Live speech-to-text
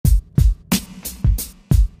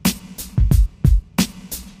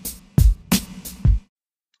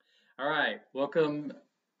All right, welcome.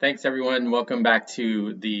 Thanks, everyone. Welcome back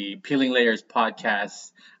to the Peeling Layers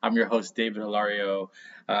podcast. I'm your host, David Hilario.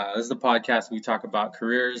 This is the podcast we talk about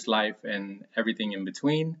careers, life, and everything in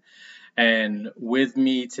between. And with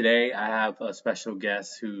me today, I have a special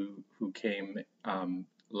guest who came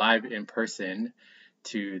live in person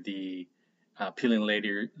to the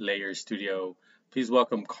Layers studio. Please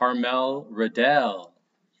welcome Carmel Riddell.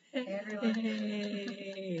 Hey everyone.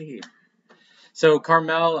 Hey. So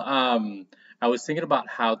Carmel, I was thinking about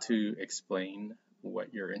how to explain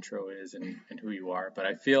what your intro is and who you are, but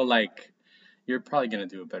I feel like you're probably going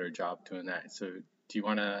to do a better job doing that. So do you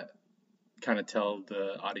want to kind of tell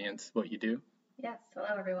the audience what you do? Yes, hello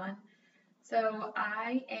everyone. So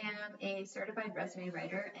I am a certified resume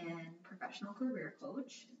writer and professional career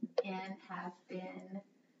coach and have been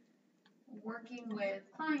working with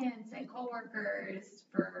clients and coworkers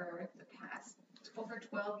for the past over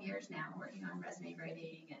 12 years now, working on resume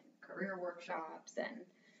writing and career workshops and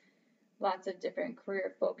lots of different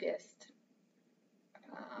career focused,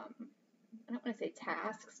 I don't want to say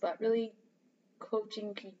tasks, but really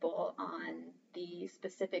coaching people on the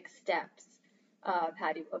specific steps of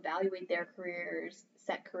how to evaluate their careers,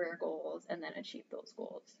 set career goals, and then achieve those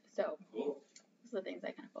goals. So Cool. those are the things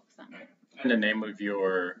I kind of focus on. And the name of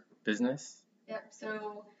your business? Yep.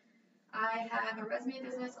 So I have a resume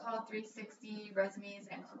business called 360 Resumes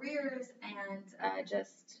and Careers, and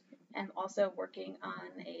just am also working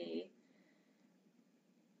on a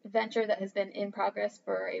venture that has been in progress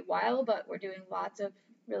for a while, but we're doing lots of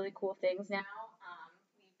really cool things now.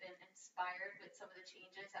 We've been inspired with some of the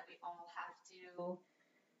changes that we all have to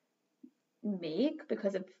make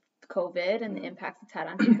because of COVID and the impacts it's had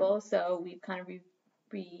on people. So we've kind of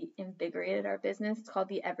reinvigorated our business. It's called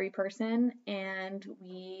The Every Person, and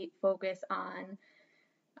we focus on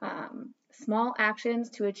small actions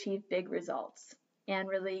to achieve big results, and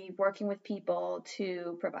really working with people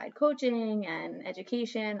to provide coaching and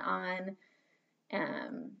education on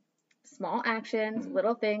small actions,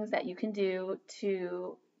 little things that you can do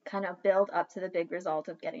to kind of build up to the big result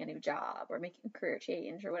of getting a new job or making a career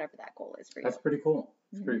change or whatever that goal is for you. That's pretty cool.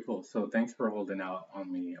 It's pretty cool. So thanks for holding out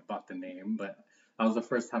on me about the name, but that was the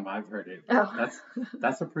first time I've heard it. Oh.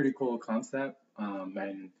 That's a pretty cool concept.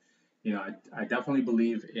 And you know, I definitely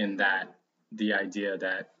believe in that, the idea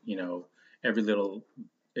that, you know,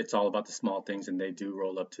 it's all about the small things and they do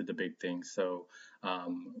roll up to the big things. So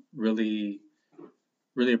really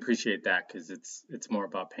appreciate that, because it's more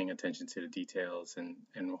about paying attention to the details and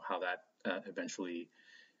how that eventually,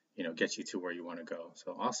 you know, gets you to where you want to go.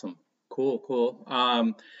 So awesome. Cool.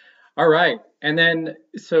 All right. And then,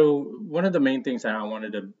 so one of the main things that I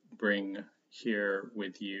wanted to bring here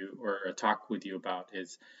with you, or talk with you about,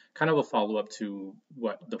 is kind of a follow-up to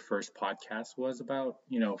what the first podcast was about.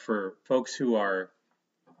 You know, for folks who are,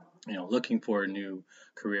 you know, looking for a new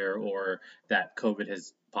career, or that COVID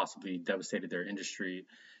has possibly devastated their industry,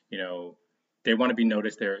 you know, they want to be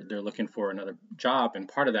noticed. They're looking for another job, and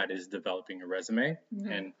part of that is developing a resume.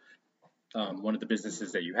 And one of the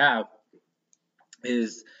businesses that you have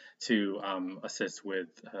is to assist with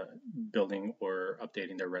building or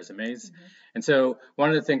updating their resumes. And so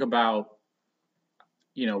wanted to think about,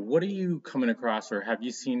 you know, what are you coming across, or have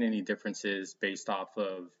you seen any differences based off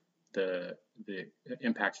of the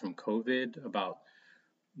impacts from COVID about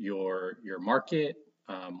your market,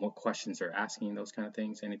 what questions they're asking, those kind of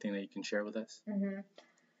things? Anything that you can share with us?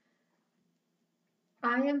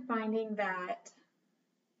 I am finding that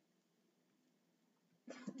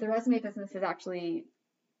the resume business has actually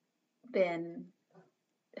been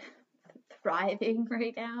thriving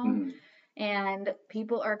right now, and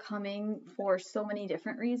people are coming for so many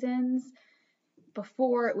different reasons.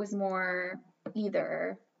 Before, it was more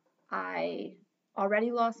either I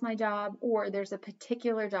already lost my job, or there's a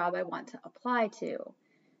particular job I want to apply to,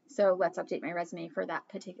 so let's update my resume for that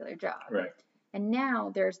particular job. Right. And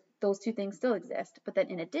now there's those two things still exist, but then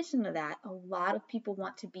in addition to that, a lot of people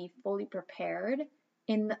want to be fully prepared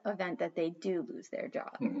in the event that they do lose their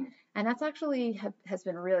job. And that's actually has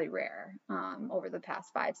been really rare over the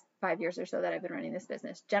past five years or so that I've been running this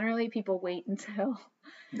business. Generally, people wait until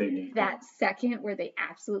They need that second where they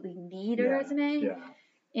absolutely need a resume,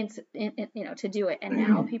 you know, to do it. And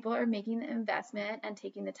now people are making the investment and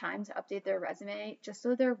taking the time to update their resume just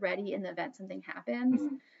so they're ready in the event something happens.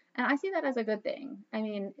 And I see that as a good thing. I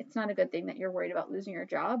mean, it's not a good thing that you're worried about losing your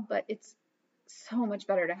job, but it's so much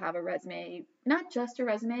better to have a resume, not just a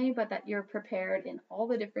resume, but that you're prepared in all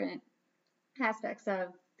the different aspects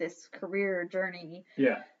of this career journey.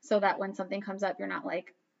 So that when something comes up, you're not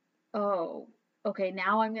like, oh, okay,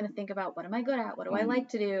 now I'm going to think about, what am I good at? What do I like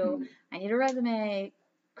to do? I need a resume.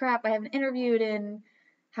 Crap, I haven't interviewed in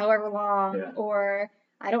however long, or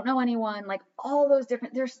I don't know anyone, like all those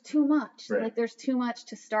different, there's too much. Like there's too much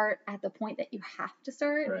to start at the point that you have to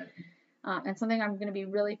start. And something I'm going to be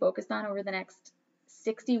really focused on over the next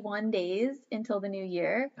 61 days until the new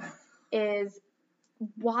year is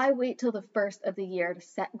why wait till the first of the year to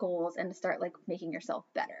set goals and to start like making yourself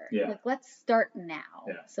better? Like let's start now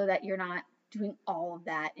so that you're not doing all of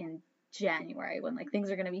that in January when like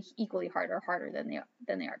things are going to be equally harder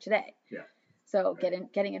than they are today. So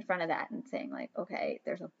getting in front of that and saying like, okay,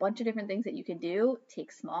 there's a bunch of different things that you can do.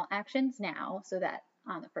 Take small actions now so that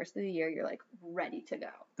on the first of the year, you're like ready to go.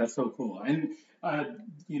 That's so cool. And,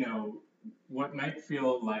 you know, what might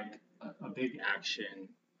feel like a big action,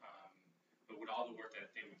 but with all the work that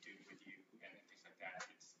they would do with you and things like that,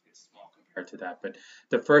 it's small compared to that. But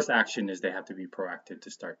the first action is they have to be proactive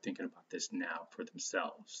to start thinking about this now for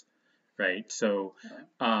themselves, right? So,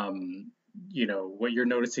 you know, what you're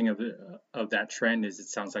noticing of that trend is it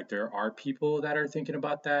sounds like there are people that are thinking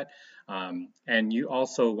about that, and you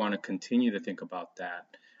also want to continue to think about that.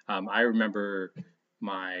 I remember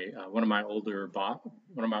one of my old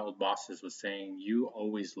bosses was saying, you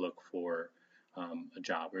always look for a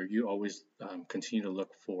job, or you always continue to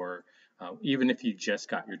look for, even if you just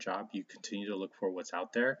got your job, you continue to look for what's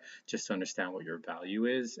out there, just to understand what your value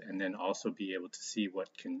is, and then also be able to see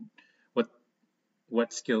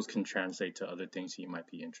what skills can translate to other things you might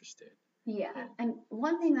be interested in. Yeah. And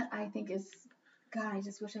one thing that I think is, God, I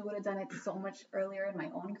just wish I would have done it so much earlier in my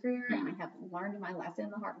own career, and I have learned my lesson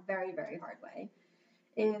the very, very hard way,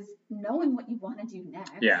 is knowing what you want to do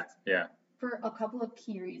next. Yeah. For a couple of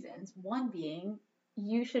key reasons. One being,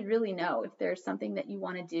 you should really know if there's something that you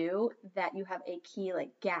want to do that you have a key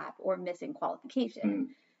like gap or missing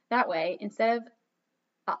qualification. That way, instead of,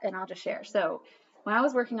 and I'll just share. So when I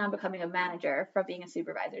was working on becoming a manager from being a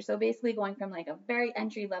supervisor, so basically going from like a very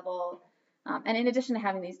entry level, and in addition to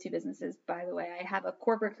having these two businesses, by the way, I have a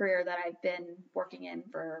corporate career that I've been working in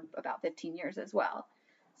for about 15 years as well.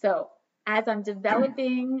 So as I'm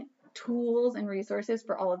developing tools and resources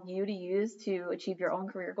for all of you to use to achieve your own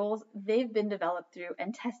career goals, they've been developed through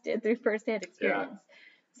and tested through firsthand experience.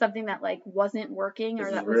 Something that like wasn't working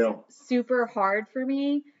or that was super hard for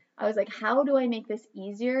me, I was like, how do I make this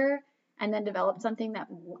easier? And then developed something that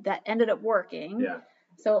ended up working.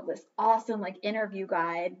 So this awesome like interview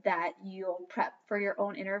guide that you'll prep for your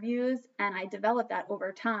own interviews, and I developed that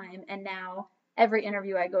over time, and now every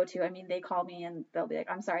interview I go to, I mean, they call me and they'll be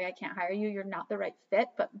like, I'm sorry, I can't hire you. You're not the right fit.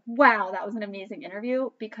 But wow, that was an amazing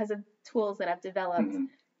interview because of tools that I've developed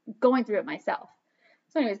going through it myself.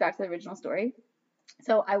 So anyways, back to the original story.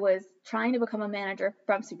 So I was trying to become a manager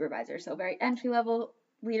from supervisor. So very entry level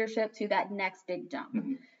leadership to that next big jump.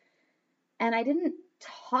 And I didn't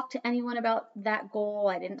talk to anyone about that goal.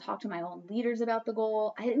 I didn't talk to my own leaders about the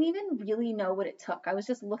goal. I didn't even really know what it took. I was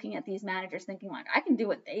just looking at these managers thinking like, I can do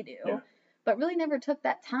what they do, but really never took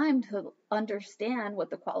that time to understand what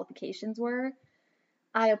the qualifications were.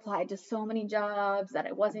 I applied to so many jobs that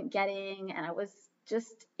I wasn't getting, and I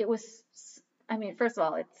mean, first of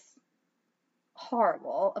all, it's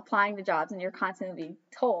horrible applying to jobs and you're constantly being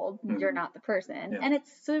told you're not the person, and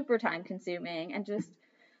it's super time consuming and just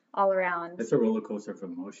all around. It's a roller coaster of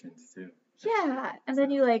emotions too. Yeah. And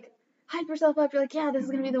then you like hype yourself up. You're like, yeah, this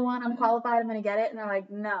is going to be the one. I'm qualified. I'm going to get it. And they're like,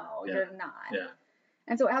 no, you're not.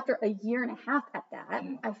 And so after a year and a half at that,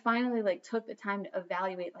 I finally like took the time to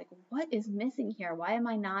evaluate like, what is missing here? Why am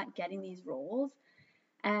I not getting these roles?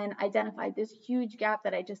 And identified this huge gap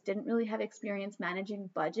that I just didn't really have experience managing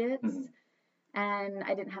budgets, and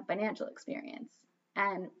I didn't have financial experience.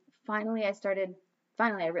 And finally I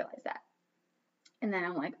realized that. And then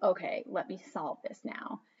I'm like, okay, let me solve this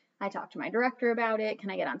now. I talked to my director about it.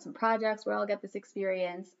 Can I get on some projects where I'll get this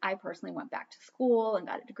experience? I personally went back to school and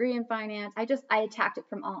got a degree in finance. I attacked it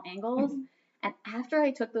from all angles. And after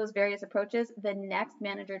I took those various approaches, the next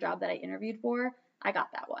manager job that I interviewed for, I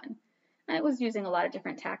got that one. And it was using a lot of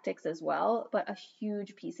different tactics as well. But a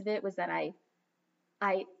huge piece of it was that I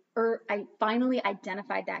finally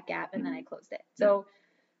identified that gap, and then I closed it. So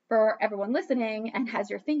for everyone listening, and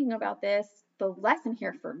as you're thinking about this, the lesson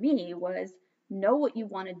here for me was know what you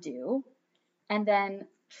want to do, and then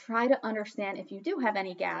try to understand if you do have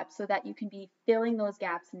any gaps so that you can be filling those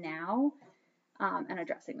gaps now, and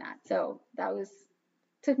addressing that. So that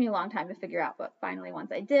took me a long time to figure out, but finally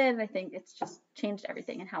once I did, I think it's just changed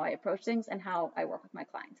everything in how I approach things and how I work with my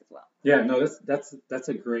clients as well. Yeah, no, that's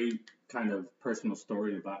a great kind of personal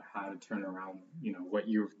story about how to turn around, you know, what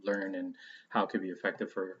you've learned and how it could be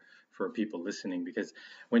effective for people listening. Because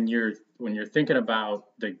when you're thinking about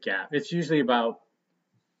the gap, it's usually about,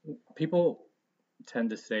 people tend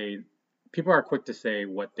to say people are quick to say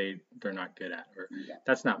what they're not good at, or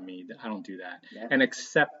that's not me. I don't do that, and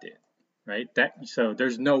accept it, right? So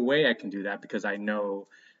there's no way I can do that because I know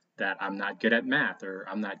that I'm not good at math, or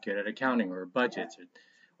I'm not good at accounting or budgets,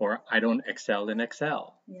 or I don't excel in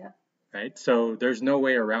Excel. Yeah. Right. So there's no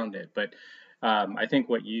way around it. But I think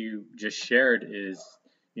what you just shared is,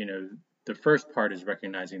 the first part is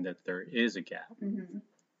recognizing that there is a gap. Mm-hmm.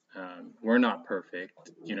 We're not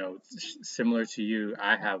perfect. Similar to you,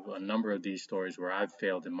 I have a number of these stories where I've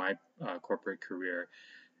failed in my corporate career,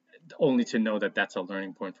 only to know that that's a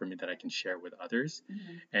learning point for me that I can share with others.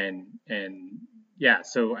 Mm-hmm. And yeah,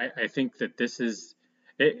 so I think that this is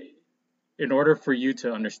it. In order for you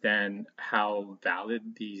to understand how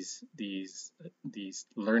valid these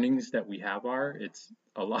learnings that we have are, it's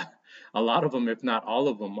a lot of them, if not all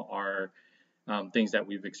of them, are things that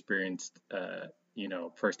we've experienced,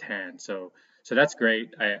 firsthand. So that's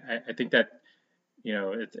great. I think that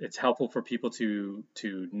it's helpful for people to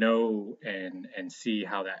know and see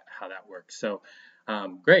how that works. So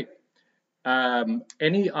great.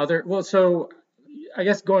 Any other? Well, so I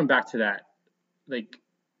guess going back to that, like,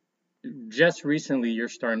 just recently you're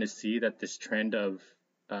starting to see that this trend of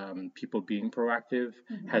people being proactive,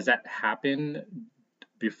 Mm-hmm. has that happened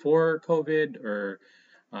before COVID, or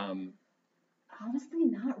honestly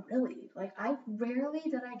not really. Like, I rarely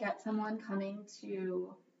did I get someone coming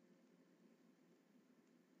to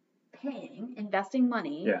investing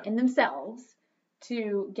money in themselves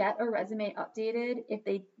to get a resume updated if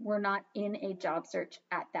they were not in a job search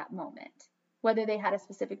at that moment, whether they had a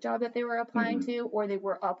specific job that they were applying Mm-hmm. to, or they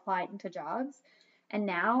were applying to jobs. And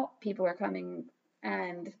now people are coming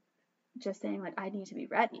and just saying, like, I need to be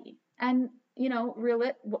ready. And,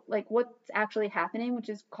 what's actually happening, which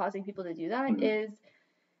is causing people to do that, Mm-hmm. is,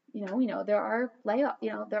 there are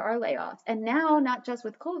layoffs. And now, not just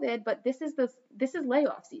with COVID, but this is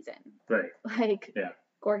layoff season. Right. Like,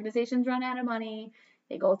 organizations run out of money,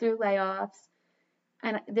 they go through layoffs.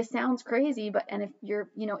 And this sounds crazy, but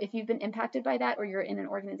if you've been impacted by that, or you're in an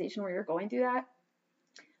organization where you're going through that,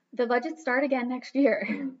 the budgets start again next year.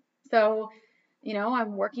 Mm-hmm. So,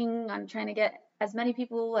 I'm working on trying to get as many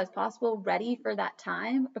people as possible ready for that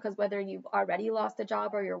time, because whether you've already lost a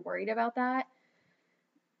job or you're worried about that,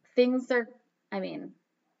 things are, I'm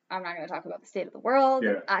not going to talk about the state of the world.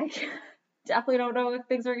 Yeah. I definitely don't know if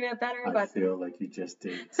things are going to get better. I but feel like you just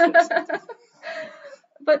did.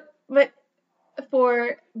 but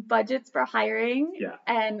for budgets for hiring,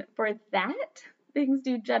 and for that, things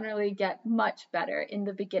do generally get much better in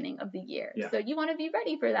the beginning of the year. So you want to be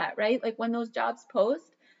ready for that, right? Like, when those jobs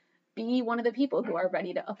post, be one of the people who are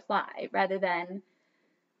ready to apply, rather than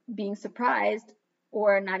being surprised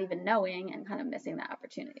or not even knowing and kind of missing that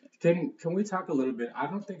opportunity. Can we talk a little bit? I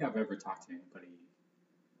don't think I've ever talked to anybody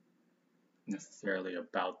necessarily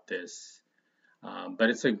about this, but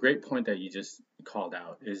it's a great point that you just called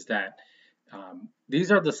out, is that these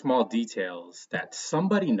are the small details that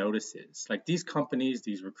somebody notices. Like, these companies,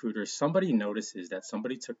 these recruiters, somebody notices that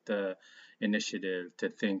somebody took the initiative to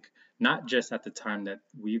think, not just at the time that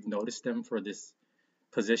we've noticed them for this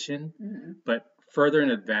position, Mm-hmm. but further in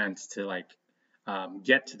advance to, like,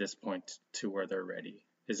 get to this point to where they're ready.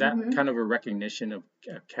 Is that Mm-hmm. kind of a recognition of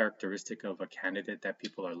a characteristic of a candidate that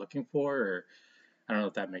people are looking for? Or I don't know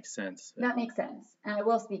if that makes sense. That makes sense. And I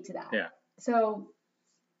will speak to that. Yeah. So,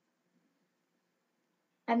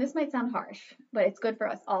 and this might sound harsh, but it's good for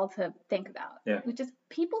us all to think about. Yeah. Which is,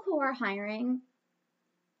 people who are hiring,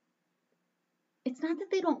 it's not that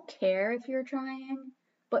they don't care if you're trying,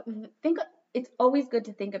 but it's always good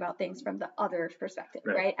to think about things from the other's perspective,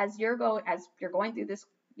 right? As you're going through this,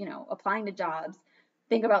 applying to jobs,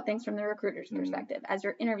 think about things from the recruiter's Mm-hmm. perspective. As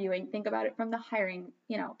you're interviewing, think about it from the hiring,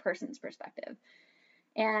 person's perspective.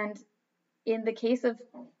 And in the case of,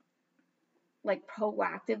 like,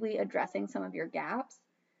 proactively addressing some of your gaps,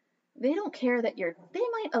 they don't care that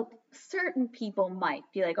certain people might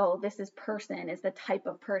be like, oh, this person is the type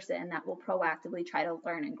of person that will proactively try to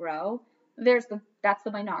learn and grow. That's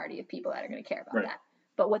the minority of people that are going to care about that.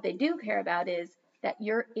 But what they do care about is that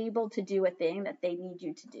you're able to do a thing that they need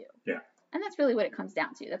you to do. Yeah. And that's really what it comes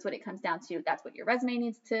down to. That's what it comes down to. That's what your resume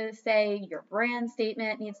needs to say. Your brand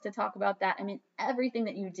statement needs to talk about that. Everything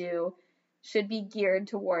that you do should be geared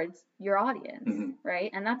towards your audience, Mm-hmm. right?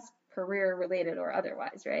 And that's career related or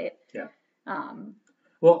otherwise, right? Yeah.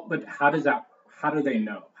 Well, but how do they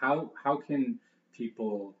know? How can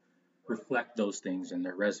people reflect those things in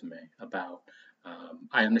their resume about,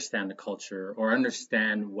 I understand the culture, or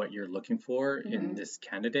understand what you're looking for Mm-hmm. in this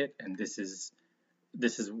candidate, and this is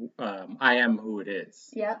I am who it is.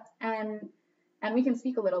 Yep. And we can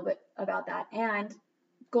speak a little bit about that. And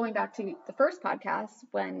going back to the first podcast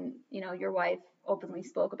when, your wife openly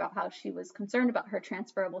spoke about how she was concerned about her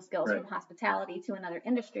transferable skills from hospitality to another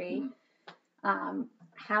industry,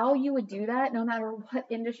 how you would do that, no matter what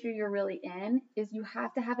industry you're really in, is you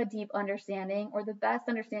have to have a deep understanding, or the best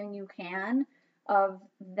understanding you can, of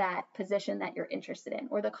that position that you're interested in,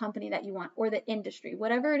 or the company that you want, or the industry,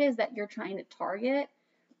 whatever it is that you're trying to target.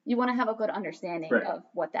 You want to have a good understanding of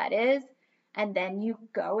what that is, and then you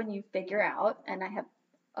go and you figure out, and I have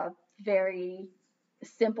a very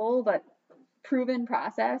simple but proven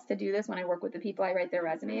process to do this when I work with the people I write their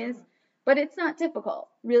resumes, but it's not difficult.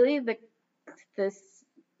 Really,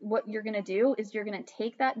 what you're going to do is you're going to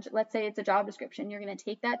take that, let's say it's a job description, you're going to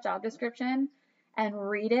take that job description and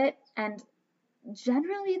read it, and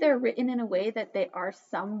generally they're written in a way that they are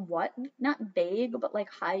somewhat, not vague, but like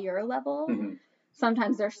higher level. Mm-hmm.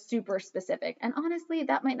 Sometimes they're super specific, and honestly,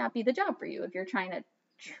 that might not be the job for you if you're trying to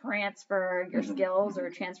transfer your skills or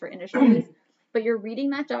transfer industries. But you're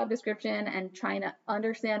reading that job description and trying to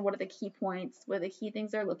understand what are the key points, what are the key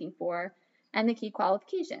things they're looking for, and the key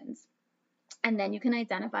qualifications. And then you can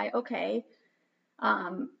identify, okay,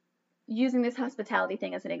 using this hospitality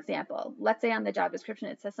thing as an example, let's say on the job description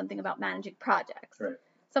it says something about managing projects. Right.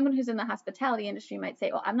 Someone who's in the hospitality industry might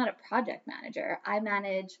say, well, I'm not a project manager. I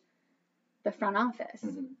manage the front office.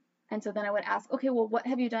 Mm-hmm. And so then I would ask, okay, well, what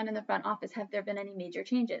have you done in the front office? Have there been any major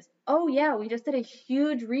changes? Oh, yeah, we just did a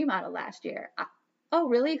huge remodel last year. Oh,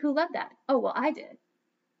 really? Who led that? Oh, well, I did.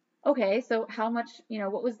 Okay, so how much,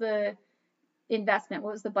 what was the investment?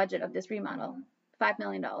 What was the budget of this remodel? $5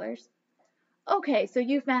 million. Okay, so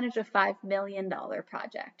you've managed a $5 million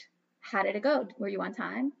project. How did it go? Were you on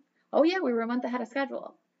time? Oh, yeah, we were a month ahead of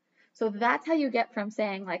schedule. So that's how you get from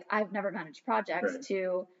saying, like, I've never managed projects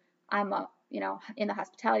to I'm in the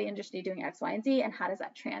hospitality industry doing X, Y, and Z, and how does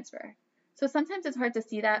that transfer? So sometimes it's hard to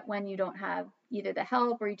see that when you don't have either the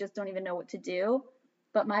help or you just don't even know what to do.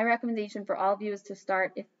 But my recommendation for all of you is to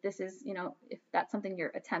start, if this is, if that's something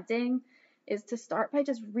you're attempting, is to start by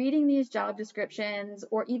just reading these job descriptions,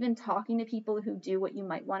 or even talking to people who do what you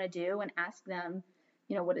might want to do and ask them,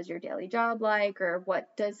 what is your daily job like, or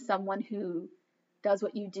what does someone who does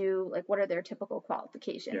what you do, like, what are their typical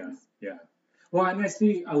qualifications? Yeah. Well, and I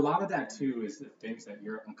see a lot of that too is the things that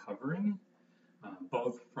you're uncovering,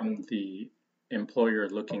 both from the employer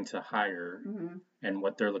looking to hire and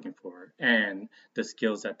what they're looking for, and the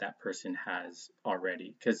skills that that person has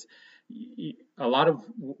already. Because a lot of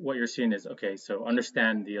what you're seeing is, okay, so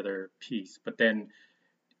understand the other piece, but then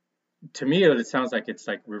to me, it sounds like it's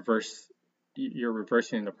like you're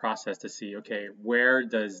reversing the process to see, okay, where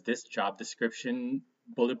does this job description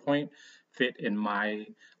bullet point fit in my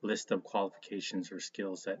list of qualifications or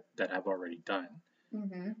skills that I've already done,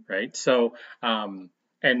 right? So,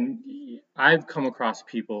 and I've come across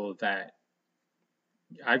people that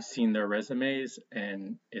I've seen their resumes,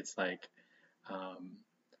 and it's like,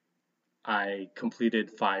 I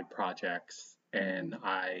completed 5 projects, and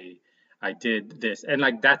I did this, and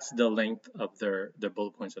like that's the length of their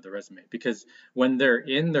bullet points of the resume, because when they're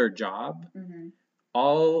in their job,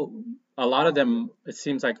 a lot of them, it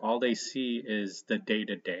seems like all they see is the day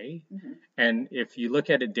to day, and if you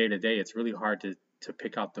look at it day to day, it's really hard to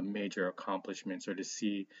pick out the major accomplishments or to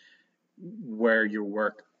see where your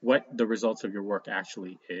work, what the results of your work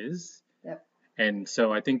actually is. Yep. And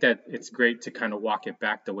so I think that it's great to kind of walk it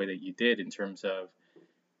back the way that you did in terms of,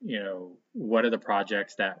 what are the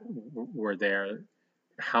projects that were there,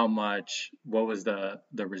 how much, what was the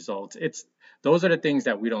results. Those are the things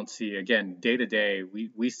that we don't see. Again, day to day,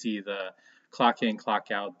 we see the clock in,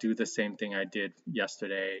 clock out, do the same thing I did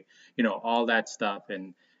yesterday, all that stuff.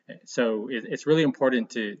 And so it's really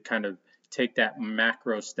important to kind of take that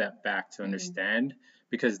macro step back to understand,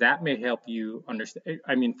 because that may help you understand.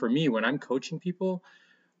 I mean, for me, when I'm coaching people,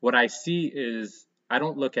 what I see is I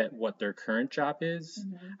don't look at what their current job is.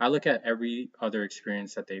 I look at every other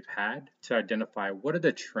experience that they've had to identify what are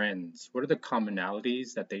the trends, what are the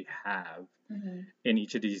commonalities that they have in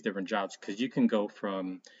each of these different jobs. Because you can go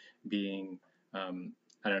from being, a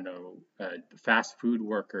fast food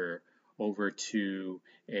worker over to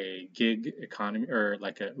a gig economy, or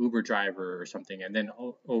like an Uber driver or something, and then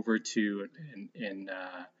over to an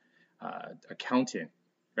accountant,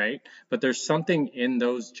 right? But there's something in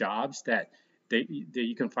those jobs that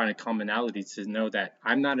you can find a commonality to know that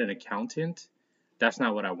I'm not an accountant. That's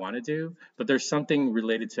not what I want to do. But there's something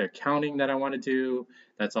related to accounting that I want to do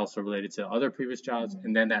that's also related to other previous jobs,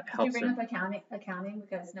 and then that helps. Did you bring up accounting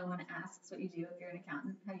because no one asks what you do if you're an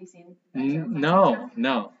accountant? Have you seen that show?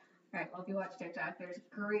 No. All right, well, if you watch TikTok, there's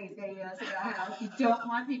great videos about how if you don't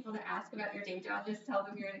want people to ask about your day job, just tell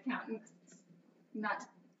them you're an accountant. Not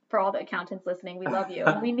for all the accountants listening, we love you.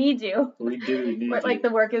 We need you. We do need But, like, you.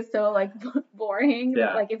 the work is so, like, boring.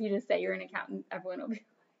 Yeah. Like, if you just say you're an accountant, everyone will be.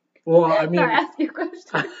 Well, I mean, Sorry, ask you a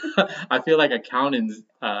question. I feel like accountants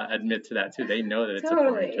admit to that too. They know that it's a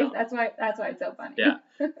boring job. That's why it's so funny. Yeah,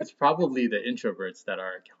 it's probably the introverts that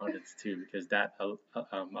are accountants too, because that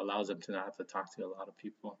allows them to not have to talk to a lot of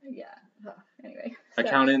people. Yeah. Oh, anyway.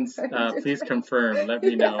 Accountants, please confirm. Let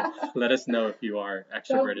me know. Yeah. Let us know if you are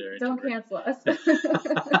extroverted or Don't introverted. cancel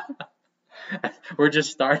us. We're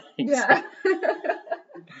just starting. Yeah.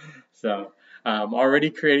 So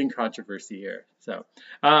already creating controversy here. So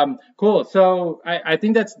cool. So I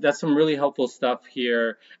think that's some really helpful stuff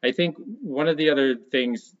here. I think one of the other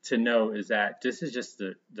things to know is that this is just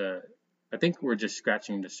the I think we're just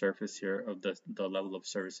scratching the surface here of the level of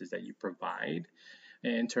services that you provide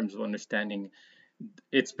in terms of understanding.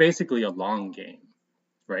 It's basically a long game,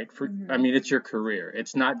 right? I mean, it's your career.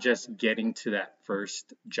 It's not just getting to that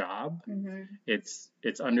first job. It's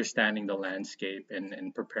understanding the landscape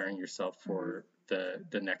and preparing yourself for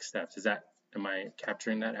the next steps. Am I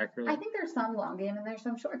capturing that accurately? I think there's some long game and there's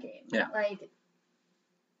some short game. Yeah. Like,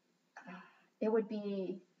 it would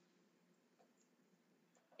be,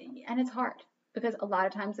 and it's hard because a lot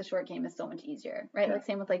of times the short game is so much easier, right? Yeah. Like,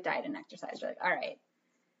 same with like diet and exercise. You're like, all right,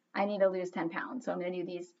 I need to lose 10 pounds. So I'm going to do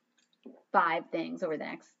these 5 things over the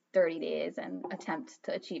next 30 days and attempt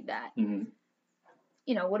to achieve that. You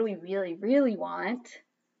know, what do we really, really want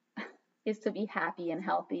is to be happy and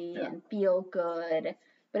healthy and feel good.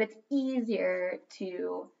 But it's easier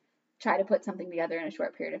to try to put something together in a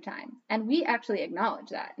short period of time. And we actually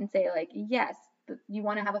acknowledge that and say, like, yes, you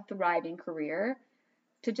want to have a thriving career.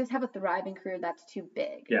 To just have a thriving career, that's too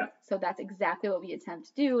big. Yeah. So that's exactly what we attempt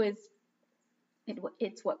to do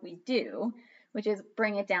it's what we do, which is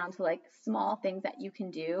bring it down to, like, small things that you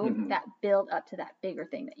can do that build up to that bigger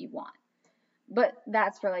thing that you want. But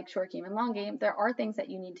that's for, like, short game and long game. There are things that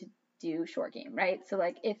you need to do short game, right? So,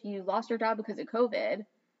 like, if you lost your job because of COVID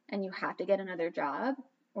and you have to get another job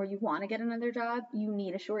or you want to get another job, you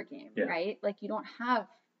need a short game, right? Like, you don't have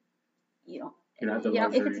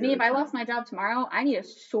if it's me, if I lost my job tomorrow, I need a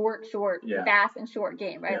short, fast and short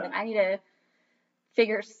game, right? Like, I need to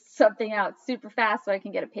figure something out super fast so I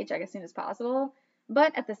can get a paycheck as soon as possible.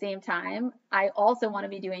 But at the same time, I also want to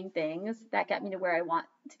be doing things that get me to where I want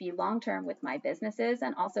to be long-term with my businesses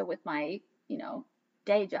and also with my,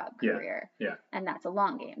 day job career. Yeah. And that's a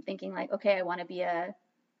long game. Thinking like, okay, I want to be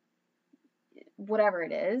whatever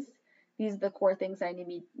it is. These are the core things I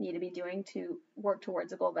need to be doing to work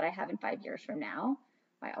towards a goal that I have in 5 years from now.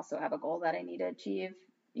 I also have a goal that I need to achieve.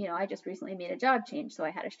 I just recently made a job change, so I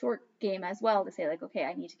had a short game as well to say, like, okay,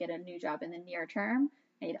 I need to get a new job in the near term.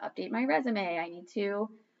 I need to update my resume. I need to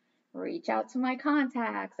reach out to my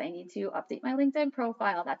contacts. I need to update my LinkedIn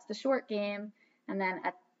profile. That's the short game. And then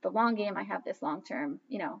at the long game, I have this long-term,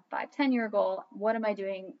 5-10 year goal. What am I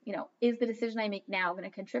doing? Is the decision I make now going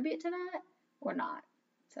to contribute to that or not?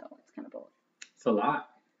 So it's kind of both. It's a lot.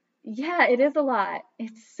 Yeah, it is a lot.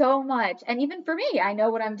 It's so much. And even for me, I know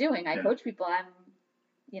what I'm doing. I coach people. I'm,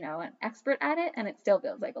 an expert at it, and it still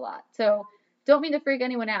feels like a lot. So don't mean to freak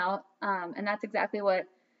anyone out. And that's exactly what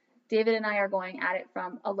David and I are going at it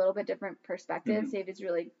from a little bit different perspectives. David's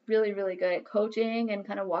really, really, really good at coaching and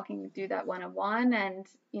kind of walking through that one-on-one. And,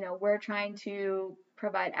 we're trying to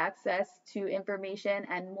provide access to information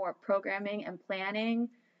and more programming and planning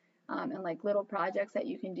and like little projects that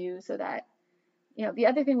you can do so that, the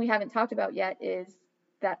other thing we haven't talked about yet is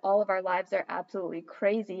that all of our lives are absolutely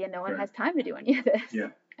crazy and no one has time to do any of this.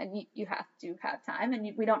 Yeah. And you have to have time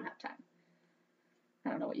and we don't have time. I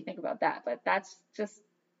don't know what you think about that, but that's just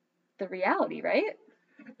the reality, right?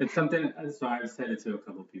 It's something, so I've said it to a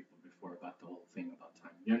couple of people before about the whole thing about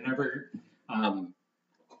time. You're never,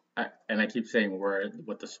 and I keep saying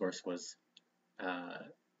what the source was.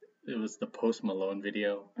 It was the Post Malone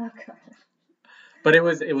video. Oh, God. But it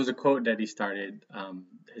was a quote that he started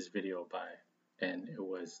his video by, and it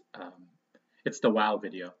was it's the Wow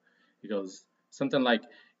video. He goes something like,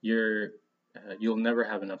 you'll never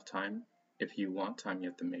have enough time. If you want time, you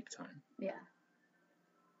have to make time. Yeah.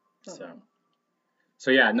 Totally. So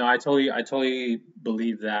yeah, no, I totally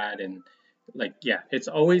believe that, and like, yeah, it's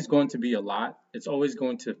always going to be a lot. It's always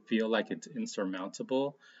going to feel like it's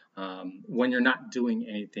insurmountable when you're not doing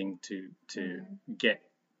anything to get,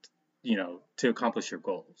 to accomplish your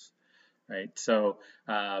goals, right? So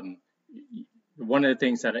one of the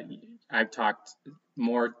things that I've talked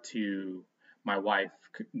more to my wife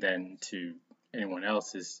than to anyone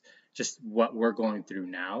else is just what we're going through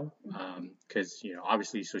now, because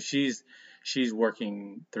obviously, so she's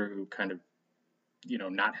working through kind of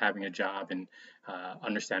not having a job and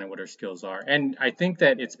understanding what her skills are. And I think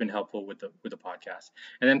that it's been helpful with the podcast.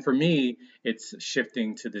 And then for me, it's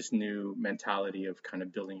shifting to this new mentality of kind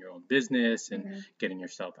of building your own business and getting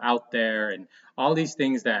yourself out there and all these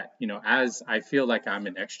things that, as I feel like I'm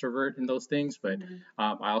an extrovert in those things, but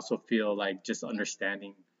I also feel like just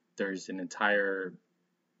understanding there's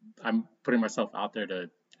I'm putting myself out there to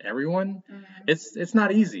everyone. It's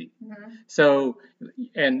not easy. So,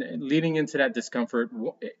 and leading into that discomfort,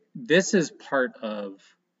 this is part of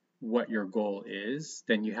what your goal is,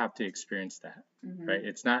 then you have to experience that, right?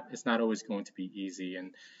 It's not always going to be easy.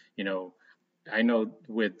 And, I know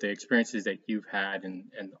with the experiences that you've had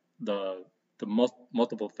and the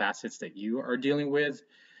multiple facets that you are dealing with,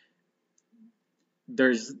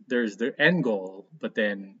 there's the end goal, but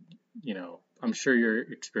then, I'm sure you're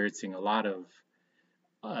experiencing a lot of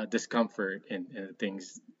discomfort in the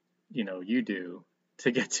things you do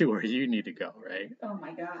to get to where you need to go, right? Oh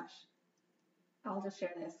my gosh, I'll just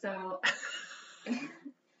share this. So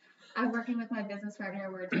I'm working with my business partner.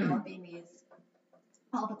 We're developing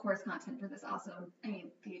all the course content for this awesome,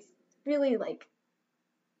 these really like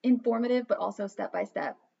informative but also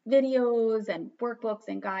step-by-step videos and workbooks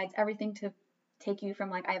and guides, everything to take you from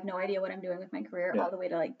like I have no idea what I'm doing with my career all the way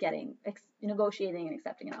to like negotiating and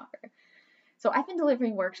accepting an offer. So I've been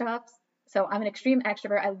delivering workshops. So I'm an extreme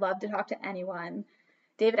extrovert. I love to talk to anyone.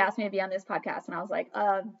 David asked me to be on this podcast and I was like,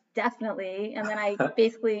 definitely. And then I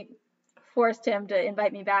basically forced him to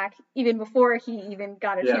invite me back even before he even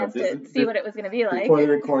got a chance to see what it was going to be like. Before the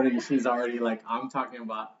recording, she's already like, I'm talking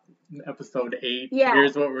about episode 8. Yeah.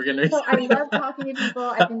 Here's what we're going to do. So I love talking to people.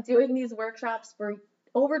 I've been doing these workshops for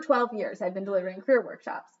over 12 years. I've been delivering career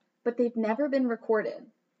workshops, but they've never been recorded.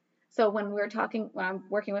 So when I'm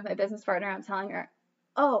working with my business partner, I'm telling her,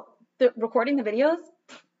 recording the videos,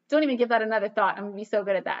 don't even give that another thought. I'm going to be so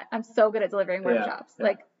good at that. I'm so good at delivering workshops. Yeah.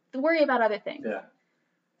 Like, worry about other things. Yeah.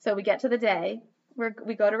 So we get to the day,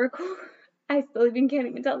 we go to record. I still can't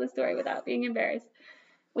even tell the story without being embarrassed.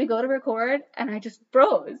 We go to record, and I just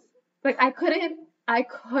froze. Like, I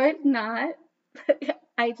could not.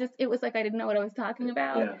 It was like I didn't know what I was talking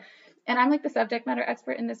about. Yeah. And I'm like the subject matter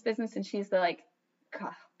expert in this business, and she's the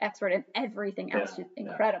expert in everything else. She's an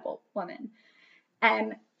incredible woman.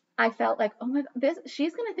 And I felt like, oh my God,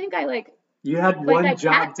 she's going to think you had one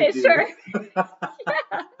job to do. Yeah.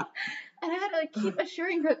 And I had to keep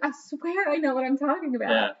assuring her, I swear I know what I'm talking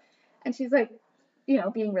about. Yeah. And she's like,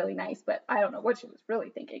 being really nice, but I don't know what she was really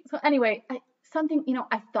thinking. So anyway, I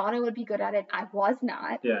thought I would be good at it. I was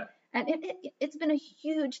not. Yeah. And it's been a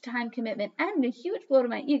huge time commitment and a huge blow to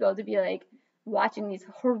my ego to be like watching these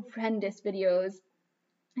horrendous videos.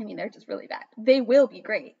 They're just really bad. They will be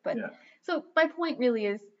great. But So my point really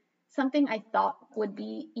is something I thought would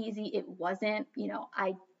be easy. It wasn't.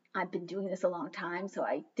 I've been doing this a long time, so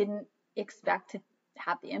I didn't expect to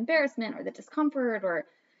have the embarrassment or the discomfort or,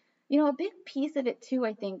 a big piece of it too,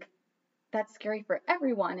 I think that's scary for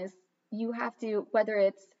everyone is you have to, whether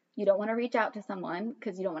it's you don't want to reach out to someone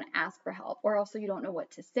because you don't want to ask for help, or also you don't know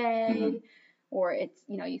what to say, or it's,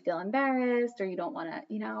 you feel embarrassed, or you don't want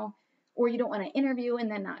to, or you don't want to interview and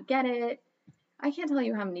then not get it. I can't tell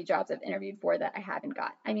you how many jobs I've interviewed for that I haven't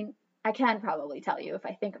got. I can probably tell you if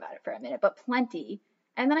I think about it for a minute, but plenty.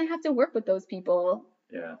 And then I have to work with those people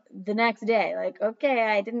the next day. Like, okay,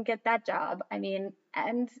 I didn't get that job.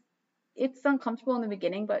 And it's uncomfortable in the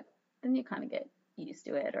beginning, but then you kind of get used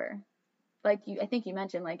to it. Or I think you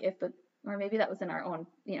mentioned or maybe that was in our own,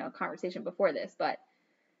 conversation before this, but,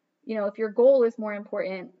 if your goal is more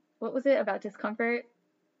important, what was it about discomfort?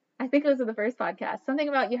 I think it was in the first podcast, something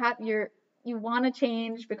about you want to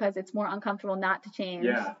change because it's more uncomfortable not to change.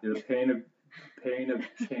 Yeah. The pain of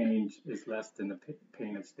change is less than the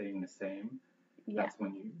pain of staying the same. Yeah.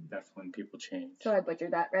 That's when people change. So I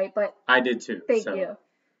butchered that, right? But I did too. Thank you.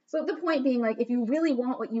 So the point being, if you really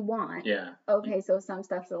want what you want, okay, so some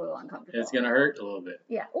stuff's a little uncomfortable. It's gonna hurt a little bit.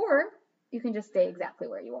 Yeah, or you can just stay exactly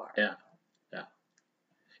where you are. Yeah.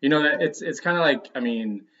 That it's kind of like,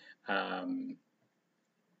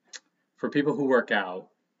 for people who work out,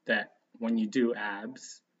 that when you do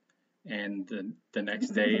abs, and the next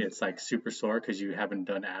day it's like super sore because you haven't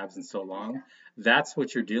done abs in so long, that's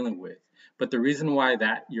what you're dealing with. But the reason why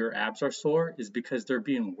your abs are sore is because they're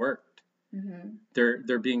being worked.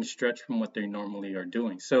 They're being stretched from what they normally are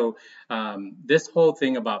doing. So this whole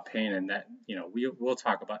thing about pain and that, we'll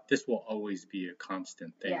talk about, this will always be a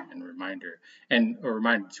constant thing and reminder, and a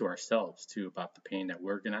reminder to ourselves too about the pain that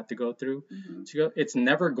we're gonna have to go through. It's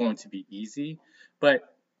never going to be easy,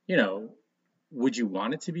 but would you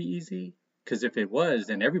want it to be easy? Because if it was,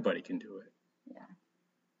 then everybody can do it.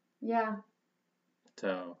 Yeah.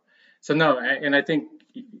 So So no, and I think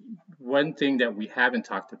one thing that we haven't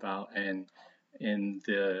talked about, and in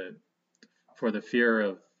the for the fear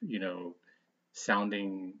of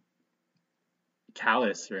sounding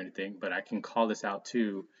callous or anything, but I can call this out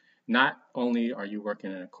too. Not only are you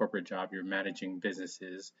working in a corporate job, you're managing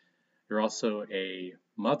businesses, you're also a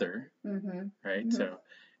mother, right? Mm-hmm. So,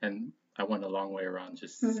 and I went a long way around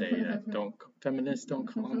just to say that feminists don't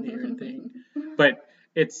call me or anything, but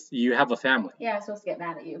you have a family. Yeah, I'm supposed to get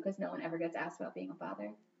mad at you because no one ever gets asked about being a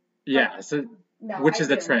father. Yeah, so which is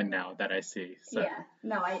the trend now that I see. So. Yeah,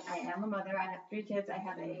 no, I am a mother. I have 3 kids. I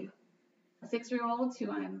have a 6-year-old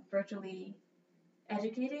who I'm virtually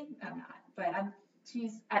educating. I'm not, but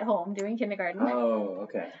she's at home doing kindergarten. Oh,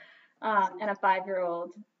 okay. And a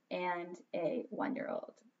 5-year-old and a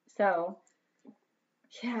 1-year-old. So,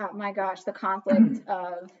 yeah, my gosh, the conflict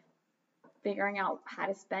of figuring out how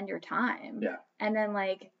to spend your time. Yeah. And then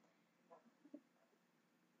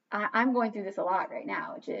I'm going through this a lot right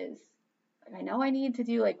now, which is I know I need to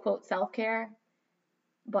do quote self-care,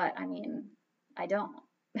 but I mean, I don't.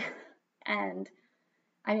 And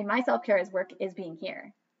I mean, my self-care is being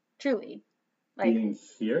here, truly. Being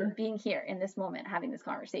here? Being here in this moment, having this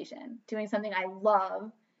conversation, doing something I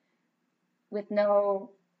love with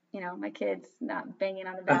no, my kids not banging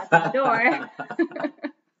on the bathroom door.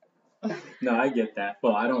 No, I get that.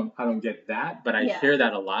 Well, I don't get that, but I hear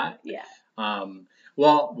that a lot. Yeah.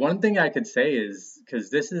 Well, one thing I could say is, because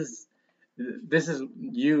this is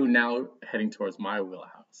you now heading towards my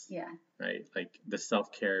wheelhouse. Yeah. Right? Like the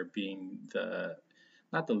self-care being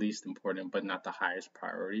not the least important, but not the highest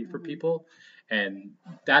priority for people. And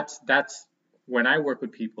that's when I work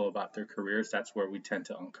with people about their careers, that's where we tend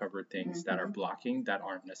to uncover things that are blocking, that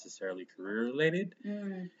aren't necessarily career related.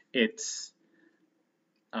 It's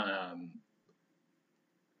that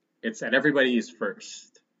everybody is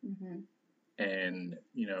first. And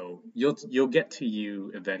you'll get to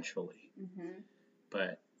you eventually.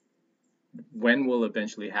 But when will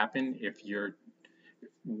eventually happen?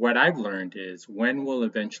 What I've learned is when will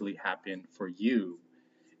eventually happen for you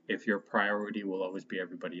if your priority will always be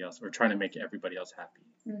everybody else or trying to make everybody else happy.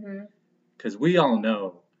 Because we all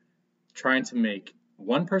know trying to make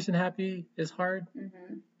one person happy is hard,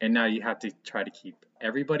 and now you have to try to keep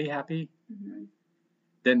everybody happy.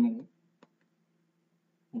 Then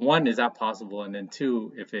one, is that possible? And then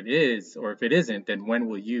two, if it is or if it isn't, then when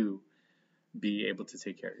will you be able to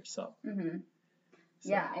take care of yourself? So.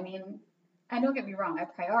 Yeah, I mean, and don't get me wrong, I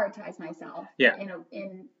prioritize myself. Yeah.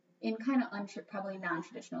 In kind of probably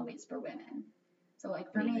non-traditional ways for women. So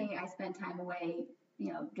for me, I spend time away,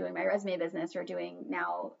 doing my resume business or doing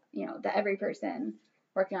now, the Every Person,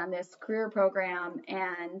 working on this career program,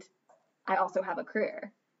 and I also have a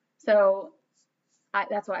career. So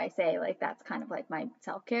that's why I say that's kind of my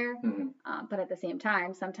self-care. But at the same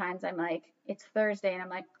time, sometimes I'm it's Thursday and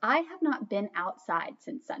I'm I have not been outside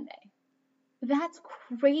since Sunday. That's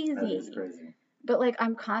crazy. That is crazy. But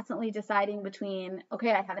I'm constantly deciding between,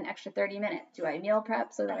 okay, I have an extra 30 minutes. Do I meal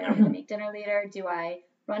prep so that I don't have to make dinner later? Do I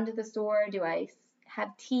run to the store? Do I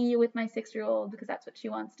have tea with my 6-year-old because that's what she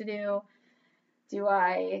wants to do? Do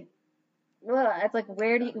I, it's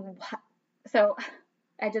where do you, so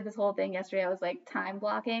I did this whole thing yesterday. I was time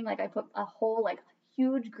blocking. I put a whole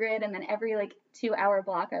huge grid, and then every 2-hour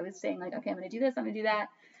block I was saying okay, I'm going to do this, I'm going to do that.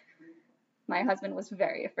 My husband was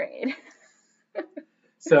very afraid.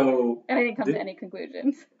 So and I didn't come to any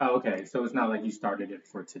conclusions. Oh, okay. So it's not like you started it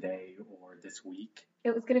for today or this week?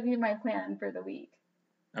 It was going to be my plan for the week.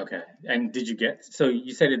 Okay. And so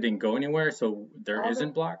you said it didn't go anywhere, so there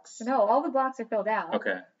isn't blocks? No, all the blocks are filled out.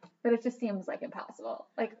 Okay. But it just seems impossible.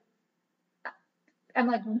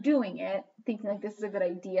 I'm doing it, thinking this is a good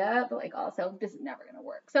idea, but also this is never going to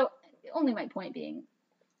work. So only my point being,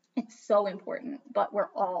 it's so important, but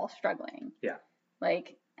we're all struggling. Yeah.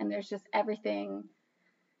 And there's just everything.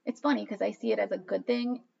 It's funny because I see it as a good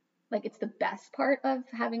thing. It's the best part of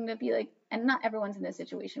having to be and not everyone's in this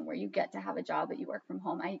situation where you get to have a job that you work from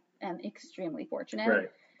home. I am extremely fortunate. Right.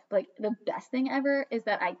 But the best thing ever is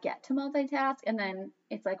that I get to multitask, and then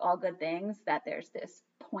it's all good things that there's this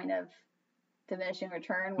point of diminishing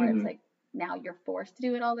return where it's now you're forced to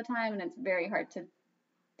do it all the time, and it's very hard to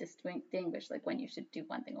distinguish when you should do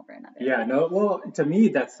one thing over another. Yeah, no, well, to me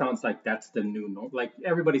that sounds like that's the new normal.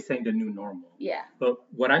 Everybody's saying the new normal. Yeah. But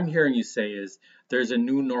what I'm hearing you say is there's a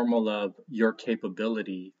new normal of your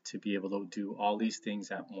capability to be able to do all these things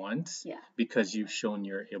at once. Yeah. Because you've shown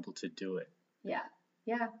you're able to do it. Yeah.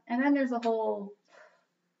 Yeah. And then there's a whole,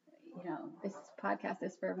 this podcast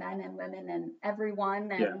is for men and women and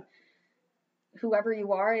everyone and whoever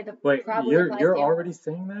you are. Wait, you're already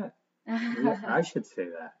saying that? I should say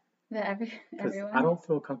that. Everyone. I don't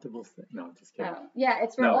feel comfortable. No, I'm just kidding. Yeah,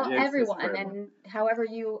 it's for everyone, and however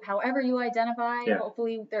you identify. Yeah.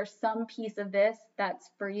 Hopefully, there's some piece of this that's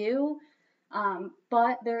for you.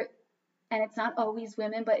 But and it's not always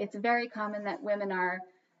women, but it's very common that women are,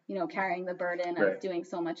 carrying the burden of doing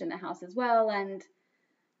so much in the house as well, and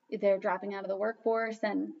they're dropping out of the workforce,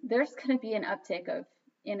 and there's going to be an uptick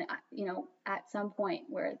at some point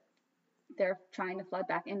where they're trying to flood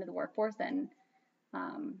back into the workforce, and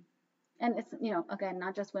it's, again,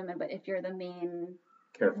 not just women, but if you're the main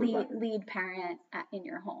lead parent in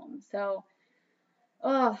your home. So,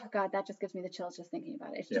 oh God, that just gives me the chills just thinking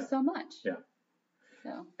about it. It's just so much. Yeah.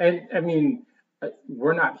 So. And I mean,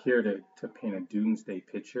 we're not here to paint a doomsday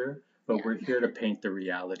picture, but we're here to paint the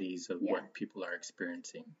realities of what people are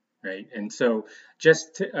experiencing, right? And so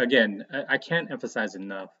again, I can't emphasize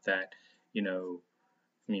enough that,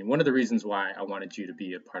 I mean, one of the reasons why I wanted you to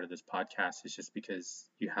be a part of this podcast is just because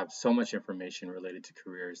you have so much information related to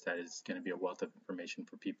careers that is going to be a wealth of information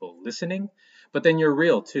for people listening. But then you're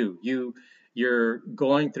real too. You're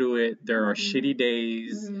going through it. There are shitty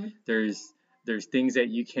days. Mm-hmm. There's things that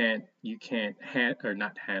you can't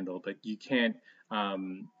not handle, but you can't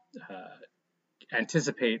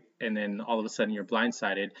anticipate, and then all of a sudden you're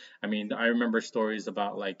blindsided. I mean, I remember stories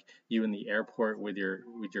about like you in the airport with your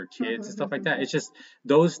kids and stuff like that. It's just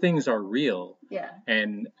those things are real. Yeah.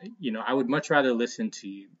 And I would much rather listen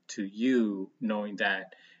to you knowing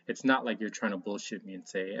that it's not like you're trying to bullshit me and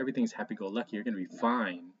say everything's happy go lucky, you're gonna be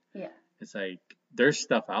fine. Yeah. It's like there's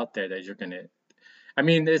stuff out there that you're gonna. I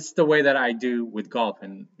mean, it's the way that I do with golf,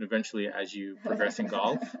 and eventually as you progress in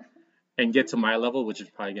golf. And get to my level, which is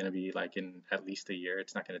probably going to be like in at least a year.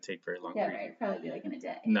 It's not going to take very long. Yeah, right. Probably be like in a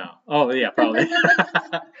day. No. Oh, yeah, probably.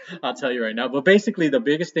 I'll tell you right now. But basically, the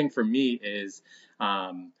biggest thing for me is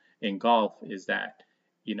in golf is that,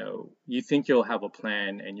 you think you'll have a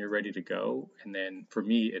plan and you're ready to go. And then for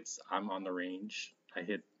me, I'm on the range. I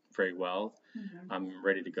hit very well. Mm-hmm. I'm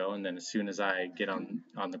ready to go. And then as soon as I get on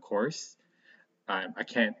the course, I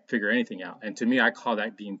can't figure anything out. And to me, I call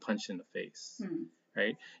that being punched in the face. Mm-hmm.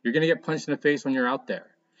 Right? You're going to get punched in the face when you're out there.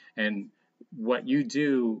 And what you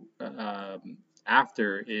do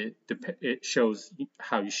after it shows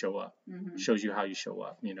how you show up. Mm-hmm. Shows you how you show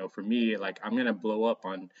up. For me, like I'm going to blow up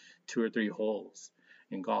on 2 or 3 holes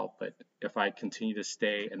in golf, but if I continue to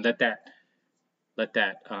stay and let that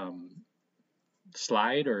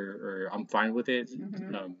slide or I'm fine with it,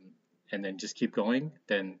 mm-hmm. And then just keep going,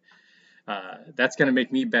 then that's going to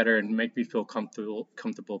make me better and make me feel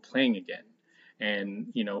comfortable playing again. And,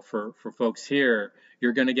 for folks here,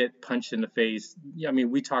 you're going to get punched in the face. I mean,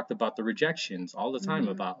 we talked about the rejections all the time,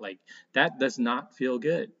 mm-hmm. about like that does not feel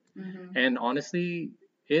good. Mm-hmm. And honestly,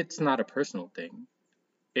 it's not a personal thing.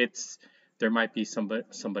 There might be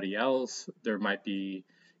somebody else. There might be,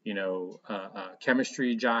 a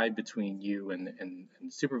chemistry jive between you and the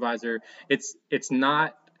supervisor. It's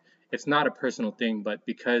not a personal thing, but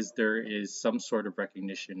because there is some sort of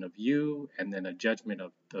recognition of you and then a judgment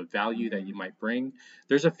of the value mm-hmm. that you might bring,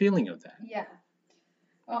 there's a feeling of that. Yeah.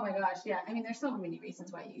 Oh my gosh, yeah. I mean, there's so many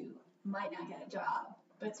reasons why you might not get a job.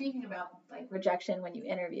 But speaking about like rejection when you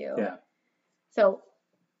interview, yeah. So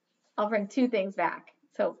I'll bring 2 things back.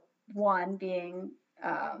 So one being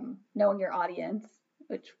knowing your audience,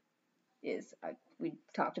 which is we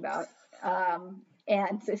talked about,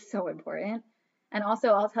 and it's so important. And also,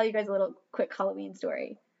 I'll tell you guys a little quick Halloween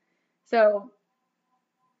story. So,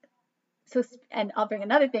 and I'll bring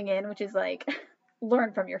another thing in, which is like,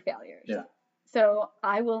 learn from your failures. Yeah. So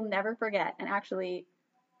I will never forget, and actually,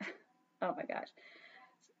 oh my gosh,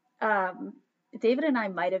 David and I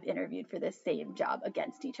might have interviewed for this same job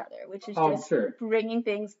against each other, which is just bringing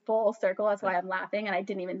things full circle. That's why I'm laughing, and that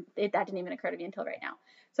didn't even occur to me until right now.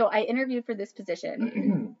 So I interviewed for this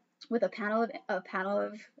position with a panel of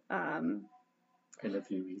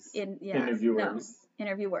interviewers. Interviewers.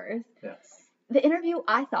 Yes. The interview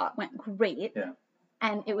I thought went great. Yeah.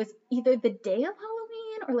 And it was either the day of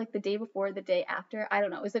Halloween or like the day before, the day after. I don't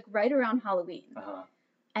know. It was like right around Halloween. Uh-huh.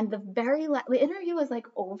 And the interview was like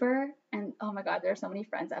over. And oh my God, there are so many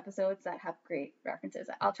Friends episodes that have great references.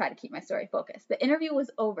 I'll try to keep my story focused. The interview was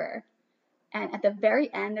over. And at the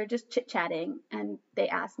very end, they're just chit-chatting. And they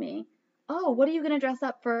asked me, oh, what are you going to dress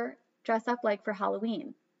up like for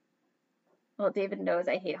Halloween? Well, David knows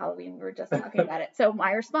I hate Halloween. We were just talking about it. So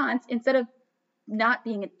my response, instead of not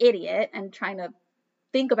being an idiot and trying to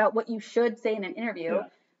think about what you should say in an interview,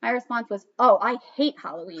 my response was, oh, I hate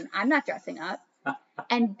Halloween. I'm not dressing up.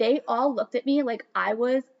 And they all looked at me like I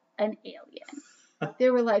was an alien. They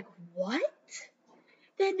were like, what?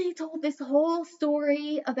 then they told this whole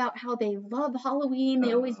story about how they love Halloween.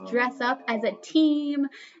 They always dress up as a team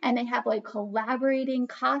and they have like collaborating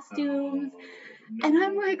costumes. And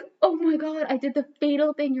I'm like, oh my God, I did the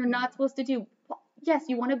fatal thing you're not supposed to do. Yes,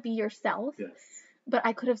 you want to be yourself. Yes. But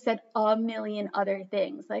I could have said a million other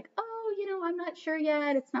things like, oh, I'm not sure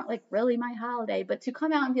yet. It's not like really my holiday. But to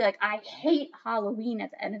come out and be like, I hate Halloween at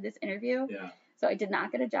the end of this interview. Yeah. So I did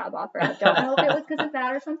not get a job offer. I don't know if it was because of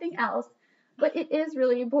that or something else. But it is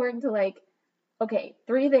really important to like, okay,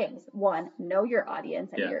 3 things. 1, know your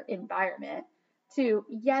audience and your environment. 2,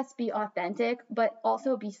 yes, be authentic, but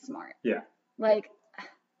also be smart. Yeah. Like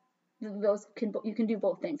you can do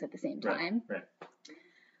both things at the same time. Right.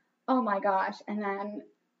 Oh my gosh. And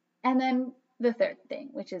then the third thing,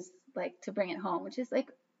 which is like to bring it home, which is like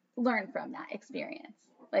learn from that experience.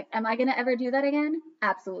 Like, am I going to ever do that again?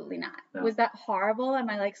 Absolutely not. No. Was that horrible? Am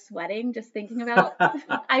I like sweating just thinking about,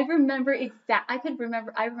 I remember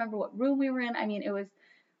what room we were in. I mean, it was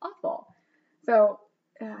awful. So.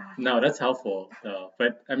 No, that's helpful though.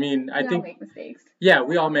 But I mean, I think. We all make mistakes. Yeah,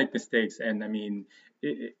 we all make mistakes. And I mean,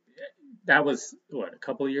 that was a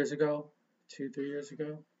couple of years ago, 2-3 years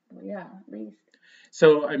ago. Well, yeah, at least.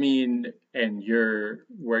 So I mean, and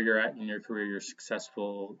where you're at in your career, you're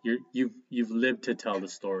successful. You've lived to tell the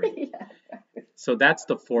story. Yeah. So that's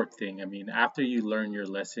the 4th thing. I mean, after you learn your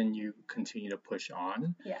lesson, you continue to push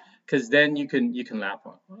on. Yeah. Because then you can laugh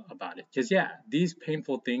about it. Because these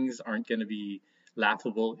painful things aren't going to be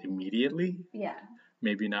laughable immediately. Yeah.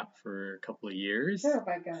 Maybe not for a couple of years. Oh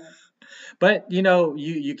my God. But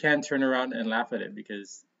you can turn around and laugh at it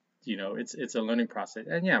because. It's a learning process.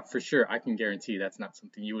 And for sure, I can guarantee that's not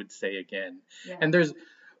something you would say again. Yeah. And there's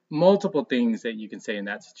multiple things that you can say in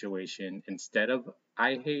that situation instead of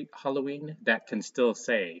I hate Halloween that can still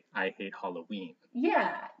say I hate Halloween.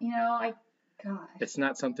 Yeah. Gosh. It's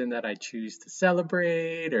not something that I choose to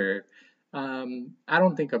celebrate or I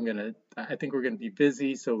don't think I think we're going to be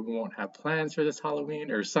busy, so we won't have plans for this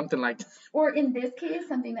Halloween or something like that. Or in this case,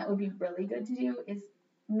 something that would be really good to do is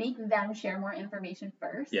make them share more information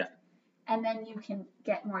first. Yeah. And then you can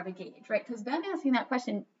get more of a gauge, right? Because them asking that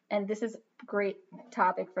question, and this is a great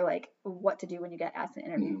topic for like what to do when you get asked an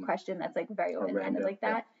interview question that's like very open-ended like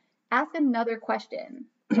that. Yeah. Ask another question.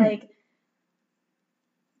 Like,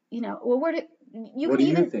 well, what do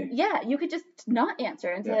you think? Yeah, you could just not answer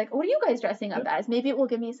and say like, what are you guys dressing up as? Maybe it will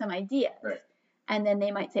give me some ideas. Right. And then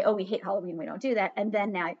they might say, oh, we hate Halloween. We don't do that. And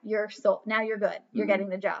then now you're good. You're getting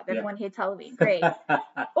the job. Everyone hates Halloween. Great.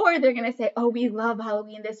 Or they're going to say, oh, we love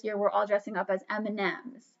Halloween this year. We're all dressing up as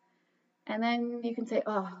M&Ms. And then you can say,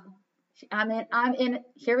 oh, I'm in.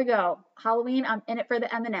 Here we go. Halloween. I'm in it for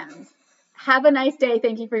the M&Ms. Have a nice day.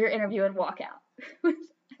 Thank you for your interview and walk out.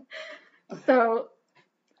 So,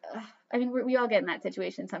 I mean, we all get in that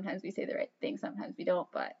situation. Sometimes we say the right thing. Sometimes we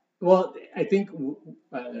don't. But. Well, I think,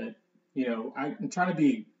 I'm trying to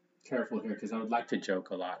be careful here because I would like to joke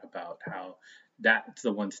a lot about how that's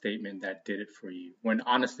the one statement that did it for you. When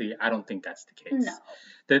honestly, I don't think that's the case.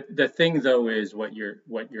 No. The thing though is what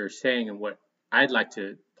you're saying, and what I'd like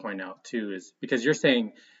to point out too is because you're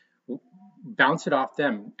saying bounce it off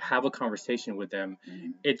them, have a conversation with them. Mm-hmm.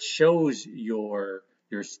 It shows your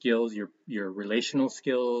skills, your relational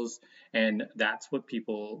skills, and that's what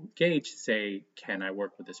people gauge to say, can I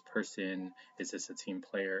work with this person? Is this a team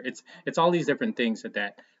player? It's all these different things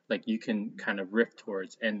that like you can kind of riff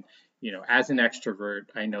towards. And as an extrovert,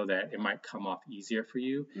 I know that it might come off easier for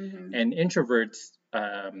you. Mm-hmm. And introverts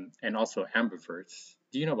and also ambiverts.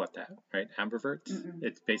 Do you know about that, right? Ambiverts. Mm-mm.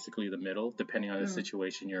 It's basically the middle, depending on the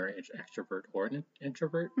situation. You're an extrovert or an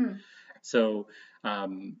introvert. Mm. So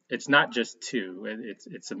it's not just two.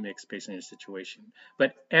 It's a mix based on your situation.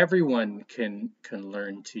 But everyone can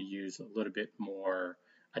learn to use a little bit more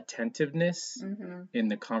attentiveness in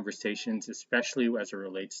the conversations, especially as it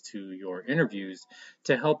relates to your interviews,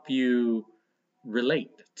 to help you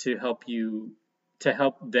relate, to help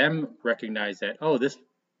them recognize that, oh, this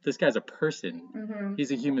guy's a person. Mm-hmm.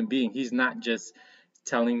 He's a human being. He's not just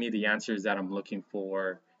telling me the answers that I'm looking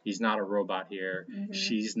for. He's not a robot here. Mm-hmm.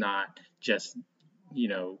 She's not just,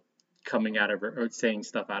 coming out of her or saying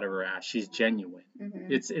stuff out of her ass. She's genuine. Mm-hmm.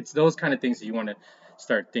 It's those kind of things that you want to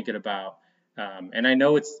start thinking about. And I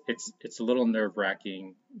know it's a little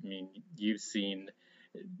nerve-wracking. I mean, you've seen,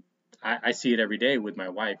 I see it every day with my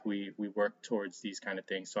wife. We work towards these kind of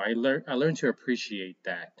things. So I learned to appreciate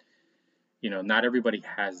that. Not everybody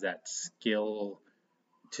has that skill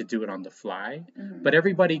to do it on the fly, but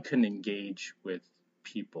everybody can engage with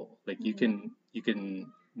people. Like you can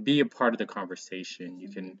be a part of the conversation. You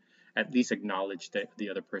can at least acknowledge the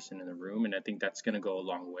other person in the room. And I think that's going to go a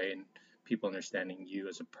long way. And people understanding you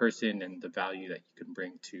as a person and the value that you can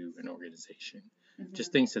bring to an organization. Mm-hmm.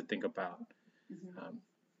 Just things to think about Mm-hmm.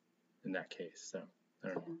 In that case. So I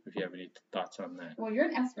don't know if you have any thoughts on that. Well, you're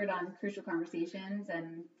an expert on crucial conversations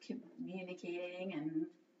and communicating, and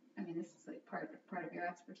I mean, this is like part of your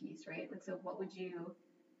expertise, right? Like, so what would you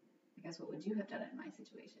have done in my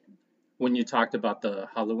situation? When you talked about the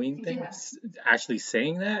Halloween thing, actually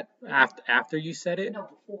saying that after you said it? No,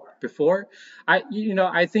 before. I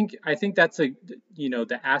think that's the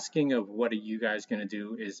asking of what are you guys going to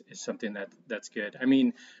do is something that's good. I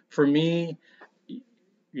mean, for me,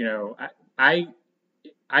 I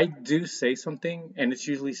do say something, and it's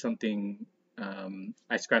usually something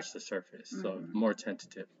I scratch the surface, so more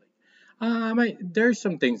tentatively. There's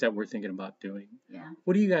some things that we're thinking about doing. Yeah.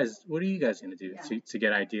 What are you guys going to do to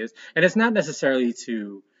get ideas? And it's not necessarily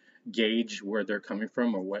to gauge where they're coming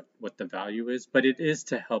from or what the value is, but it is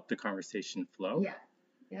to help the conversation flow.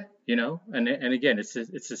 Yeah. And again, it's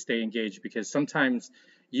to stay engaged, because sometimes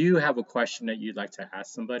you have a question that you'd like to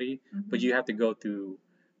ask somebody, but you have to go through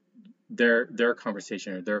their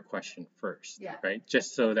conversation or their question first, right?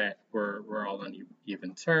 Just so that we're all on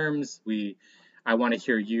even terms. I want to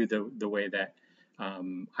hear you the way that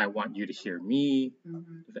I want you to hear me.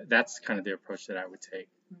 That's kind of the approach that I would take,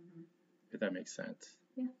 if that makes sense.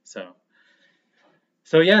 Yeah.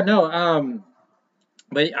 So yeah, no.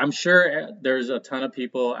 But I'm sure there's a ton of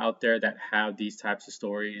people out there that have these types of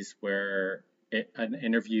stories where an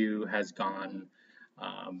interview has gone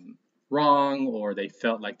wrong, or they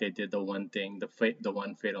felt like they did the one thing, the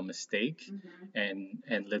one fatal mistake, and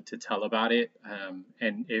lived to tell about it.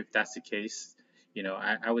 And if that's the case,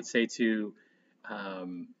 I would say to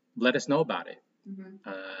let us know about it.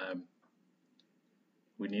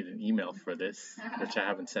 We need an email for this, which I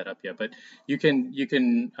haven't set up yet, but you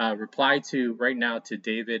can reply to right now to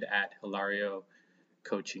David at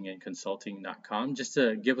hilariocoachingandconsulting.com, just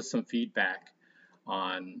to give us some feedback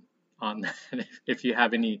on that. If you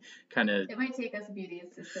have any kind of, it might take us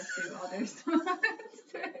beauties to sift through all their stuff.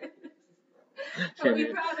 But we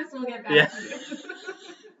promise we'll get back to you.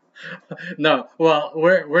 No, well,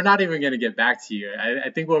 we're not even going to get back to you.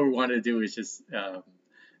 I think what we want to do is just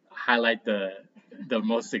highlight the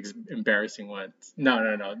most embarrassing ones.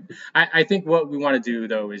 No. I think what we want to do,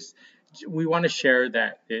 though, is we want to share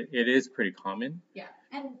that it is pretty common. Yeah,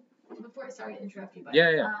 and sorry to interrupt you, but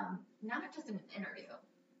not just in an interview,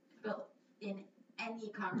 but in any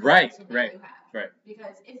conversation that you have. Right.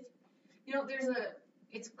 Because if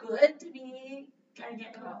it's good to be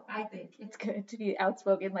I think it's good to be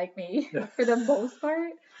outspoken like me for the most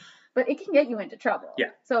part, but it can get you into trouble.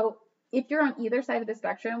 Yeah. So if you're on either side of the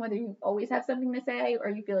spectrum, whether you always have something to say or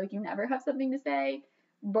you feel like you never have something to say,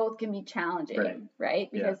 both can be challenging,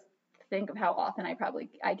 right? Because think of how often I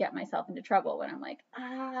get myself into trouble when I'm like,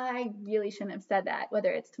 I really shouldn't have said that,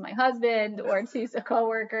 whether it's to my husband or to a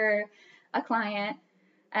coworker, a client.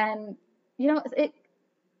 And,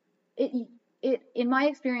 it in my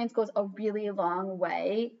experience goes a really long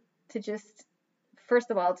way to just,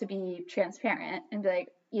 first of all, to be transparent and be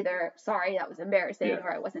like, either sorry, that was embarrassing,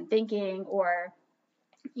 or I wasn't thinking, or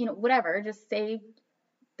whatever. Just say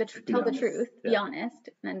tell the truth, be honest,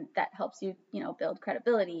 and that helps you build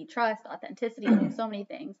credibility, trust, authenticity, so many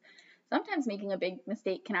things. Sometimes making a big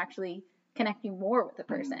mistake can actually connect you more with the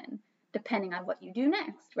person, depending on what you do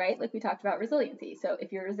next, right? Like we talked about resiliency. So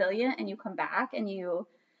if you're resilient and you come back and you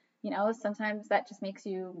sometimes that just makes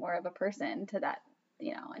you more of a person to that,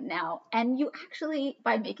 and you actually,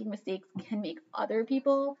 by making mistakes, can make other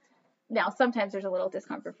people, now sometimes there's a little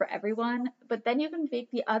discomfort for everyone, but then you can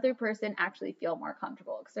make the other person actually feel more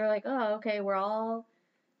comfortable, because they're like, oh, okay, we're all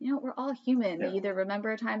human. They either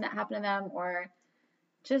remember a time that happened to them, or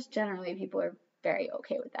just generally people are very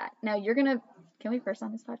okay with that. Now can we curse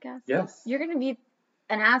on this podcast? Yes. You're going to be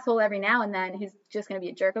an asshole every now and then who's just going to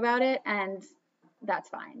be a jerk about it, and that's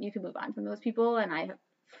fine. You can move on from those people, and I've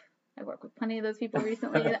worked with plenty of those people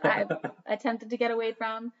recently that I've attempted to get away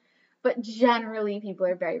from. But generally, people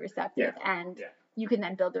are very receptive, and you can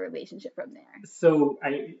then build a relationship from there. So,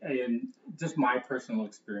 I just my personal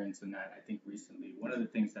experience in that, I think recently, one of the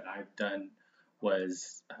things that I've done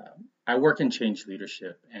was I work in change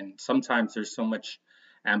leadership, and sometimes there's so much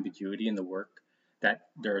ambiguity in the work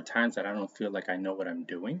that there are times that I don't feel like I know what I'm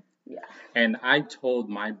doing. Yeah. And I told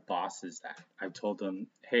my bosses that. I told them,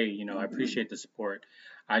 hey, I appreciate the support.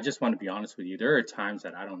 I just want to be honest with you. There are times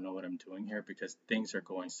that I don't know what I'm doing here because things are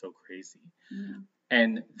going so crazy.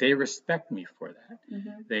 And they respect me for that.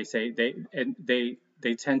 They say they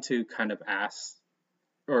tend to kind of ask,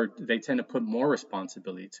 or they tend to put more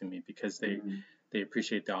responsibility to me because they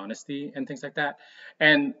appreciate the honesty and things like that.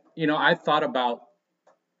 And, I thought about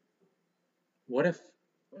what if,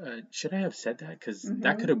 should I have said that? Because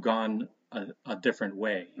that could have gone a different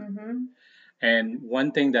way. And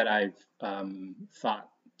one thing that I've thought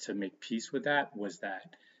to make peace with that was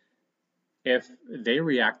that if they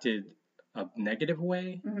reacted a negative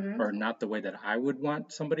way or not the way that I would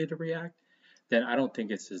want somebody to react, then I don't think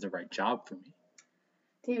this is the right job for me.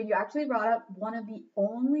 David, you actually brought up one of the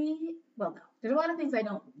only, well, no, there's a lot of things I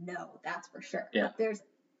don't know, that's for sure. Yeah. But there's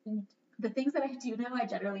the things that I do know, I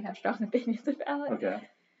generally have strong opinions about. Okay.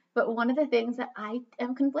 But one of the things that I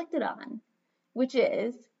am conflicted on, which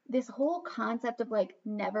is this whole concept of like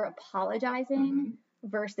never apologizing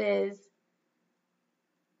versus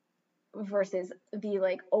the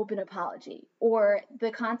like open apology, or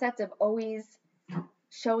the concept of always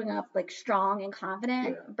showing up like strong and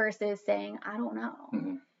confident versus saying, I don't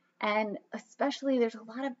know. And especially there's a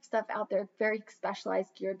lot of stuff out there very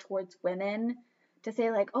specialized geared towards women to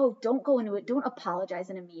say like, oh, don't go into it, don't apologize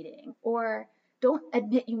in a meeting, or don't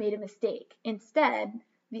admit you made a mistake. Instead,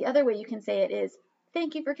 the other way you can say it is,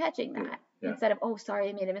 thank you for catching that, instead of, oh, sorry,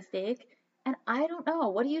 I made a mistake. And I don't know,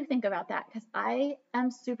 what do you think about that? Because I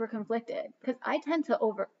am super conflicted, because I do tend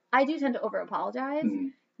to over apologize.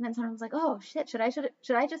 And then someone's like, oh shit, should I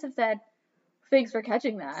just have said, thanks for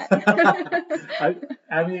catching that?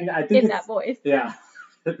 I mean, I think in that voice. Yeah.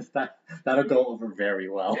 That'll go over very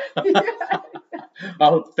well.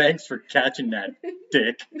 Oh, thanks for catching that,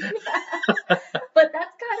 dick. But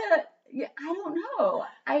that's kind of, I don't know.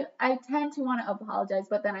 I tend to want to apologize,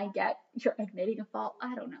 but then I get you're admitting a fault.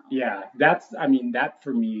 I don't know. Yeah, that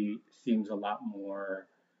for me seems a lot more,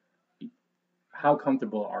 how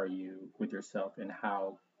comfortable are you with yourself and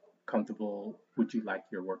how comfortable would you like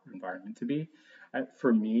your work environment to be?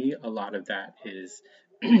 For me, a lot of that is,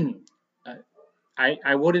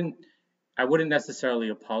 I wouldn't necessarily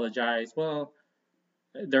apologize. Well,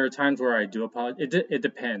 there are times where I do apologize. It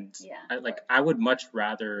depends. Yeah. I would much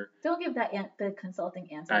rather. Don't give that the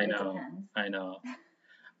consulting answer. I It know. depends. I know.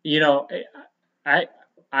 You know, I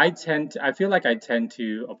feel like I tend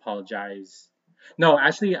to apologize. No,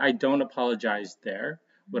 actually, I don't apologize there.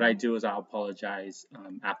 What I do is I'll apologize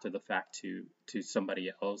after the fact to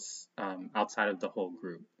somebody else outside of the whole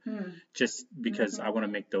group, just because I want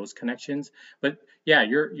to make those connections. But yeah,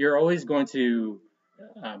 you're always going to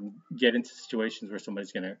get into situations where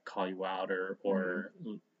somebody's going to call you out, or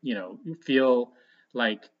you know, you feel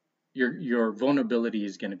like your vulnerability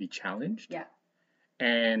is going to be challenged. Yeah.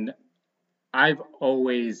 And I've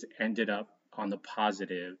always ended up on the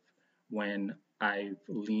positive when I've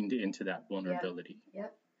leaned into that vulnerability.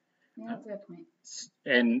 Yep. Yeah, that's a good point.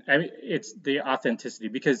 And I mean, it's the authenticity,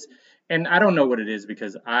 because, and I don't know what it is,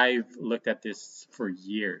 because I've looked at this for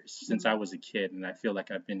years since I was a kid, and I feel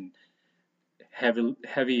like I've been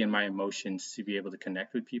heavy in my emotions to be able to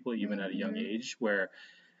connect with people even at a young age, where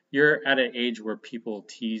you're at an age where people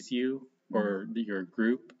tease you or your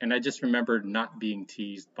group. And I just remember not being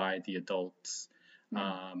teased by the adults,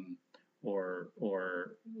 or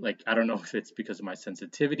like, I don't know if it's because of my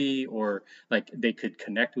sensitivity, or like they could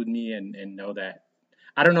connect with me and know that,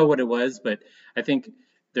 I don't know what it was, but I think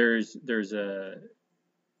there's a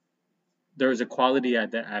quality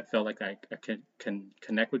that I felt like I can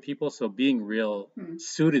connect with people. So being real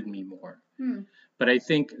suited me more. But I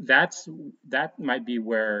think that might be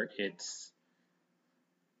where it's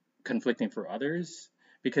conflicting for others,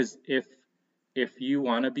 because if you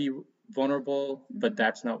want to be vulnerable, but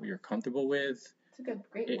that's not what you're comfortable with, it's a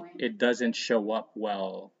great point. It doesn't show up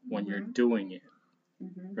well when you're doing it.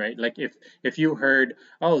 Right? Like if you heard,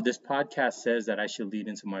 oh, this podcast says that I should lead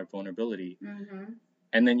into my vulnerability,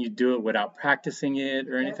 and then you do it without practicing it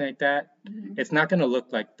or anything like that, it's not going to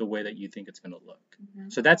look like the way that you think it's going to look.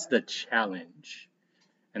 So that's the challenge.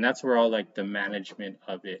 And that's where all like the management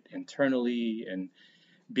of it internally, and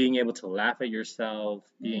being able to laugh at yourself,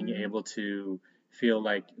 being able to feel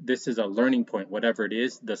like this is a learning point, whatever it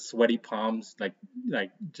is, the sweaty palms,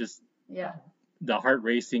 like just the heart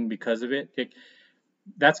racing because of it,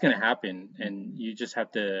 that's going to happen. And you just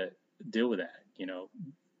have to deal with that. You know,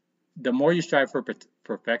 the more you strive for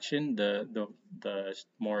perfection, the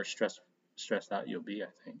more stressed out you'll be, I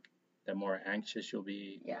think. The more anxious you'll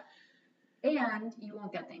be. Yeah. And you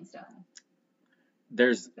won't get things done.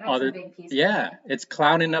 There's That's other, a big piece. It's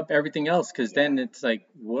clouding up everything else, because then it's like,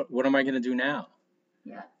 what am I going to do now?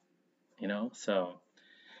 Yeah. You know, so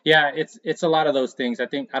yeah, it's a lot of those things. I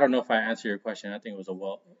think, I don't know if I answered your question. I think it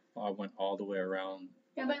was I went all the way around.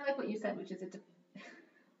 Yeah, but I like what you said, which is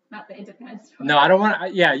not that it depends. No, I don't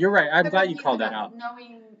want. Yeah, you're right. I'm glad you called that out.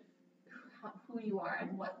 Knowing who you are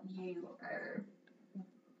and what you are,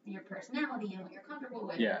 your personality and what you're comfortable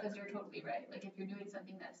with. Yeah. Because you're totally right. Like if you're doing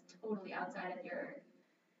something that's totally outside of your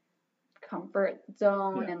comfort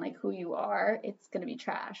zone and like who you are, it's going to be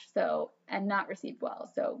trash. So, and not received well.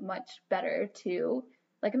 So much better to,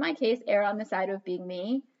 like in my case, err on the side of being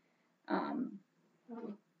me.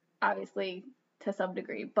 Obviously to some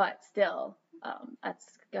degree, but still, that's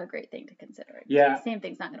a great thing to consider. Yeah. Same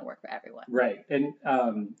thing's not going to work for everyone. Right. And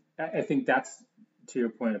I think that's, to your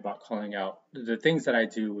point about calling out, the things that I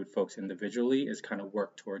do with folks individually is kind of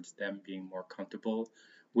work towards them being more comfortable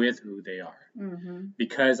with who they are. Mm-hmm.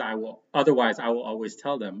 Because otherwise I will always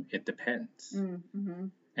tell them it depends. Mm-hmm.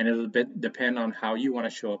 And it'll depend on how you want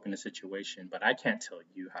to show up in a situation, but I can't tell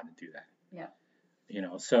you how to do that. Yeah. You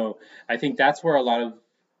know, so I think that's where a lot of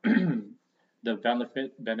the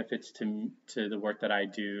benefits to the work that I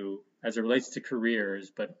do as it relates to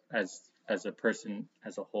careers, but as a person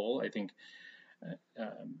as a whole, I think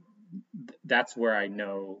that's where I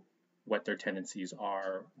know what their tendencies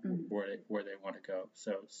are, where they want to go.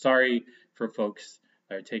 So sorry for folks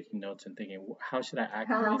that are taking notes and thinking, how should I act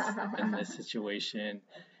in this situation?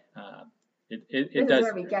 It does. This is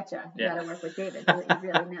where we get you. You got to work with David so that you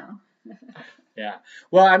really know. Yeah.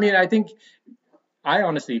 Well, I mean, I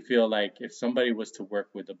honestly feel like if somebody was to work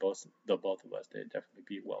with the both of us, they'd definitely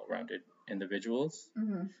be well-rounded individuals.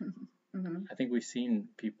 Mm-hmm. Mm-hmm. I think we've seen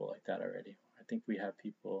people like that already. I think we have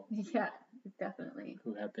people. Yeah, definitely.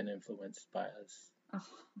 Who have been influenced by us.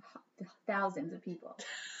 Oh, thousands of people.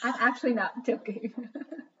 I'm actually not joking.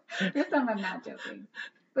 This time I'm not joking.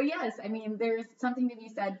 But yes, I mean, there's something to be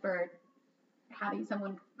said for having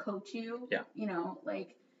someone coach you. Yeah. You know,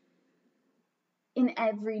 like in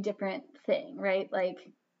every different thing, right? Like,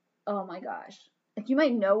 oh my gosh. Like you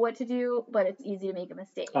might know what to do, but it's easy to make a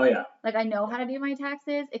mistake. Oh yeah. Like I know how to do my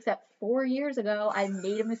taxes, except 4 years ago I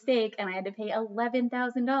made a mistake and I had to pay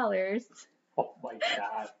 $11,000. Oh my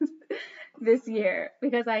God. This year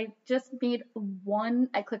because I just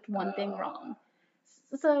I clicked one thing wrong.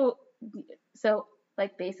 So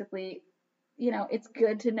like basically, you know, it's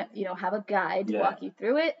good to know, you know, have a guide to walk you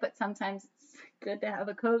through it, but sometimes it's good to have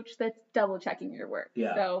a coach that's double checking your work.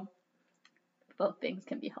 Yeah. So both things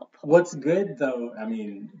can be helpful. What's good though, I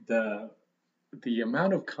mean, the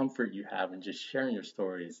amount of comfort you have in just sharing your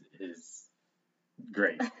stories is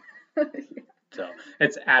great. Yeah. So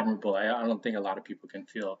it's admirable. I don't think a lot of people can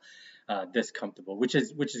feel this comfortable, which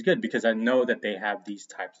is good because I know that they have these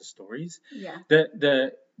types of stories. Yeah.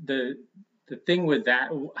 The thing with that,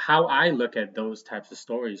 how I look at those types of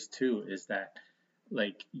stories too, is that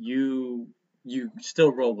like you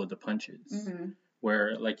still roll with the punches. Mm-hmm.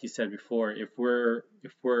 Where, like you said before, if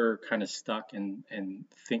we're kind of stuck and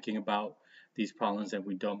thinking about these problems and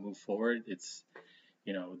we don't move forward, it's,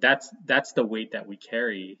 you know, that's the weight that we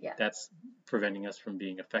carry. Yeah. That's preventing us from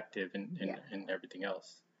being effective in everything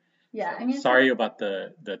else. Yeah. So, I mean, sorry about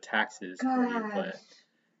the taxes. Gosh. For you, but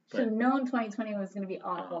should have known 2020 was going to be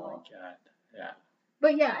awful. Oh my God. Yeah.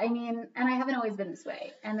 But yeah, I mean, and I haven't always been this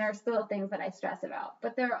way, and there are still things that I stress about,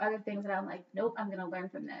 but there are other things that I'm like, nope, I'm going to learn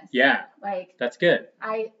from this. Yeah. Like, that's good.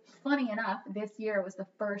 Funny enough, this year was the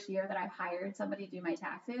first year that I hired somebody to do my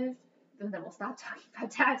taxes, and then we'll stop talking about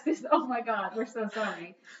taxes. Oh my God, we're so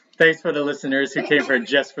sorry. Thanks for the listeners who came for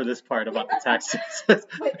just for this part about the taxes. But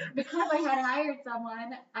because I had hired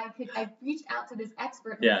someone, I reached out to this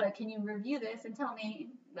expert who was like, can you review this and tell me?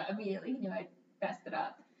 Immediately knew I messed it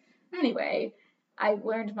up. Anyway, I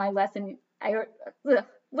learned my lesson. I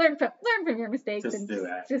learn from your mistakes. Just do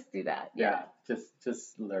that. Just do that. Yeah.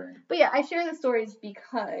 Just learn. But yeah, I share the stories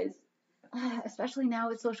because, especially now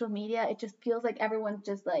with social media, it just feels like everyone's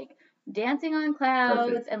just like dancing on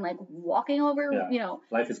clouds and like walking over, you know,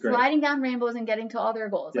 life is great. Sliding down rainbows and getting to all their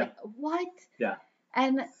goals. Yeah. Like what? Yeah.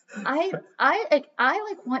 And I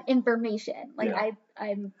want information. Like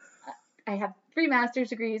I have 3 master's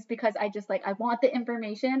degrees because I want the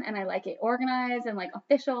information and I like it organized and like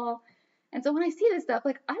official. And so when I see this stuff,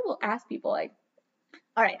 like I will ask people like,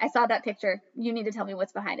 all right, I saw that picture. You need to tell me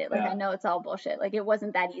what's behind it. Like I know it's all bullshit. Like it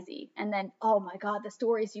wasn't that easy. And then, oh my God, the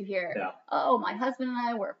stories you hear. Yeah. Oh, my husband and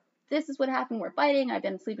I this is what happened. We're fighting. I've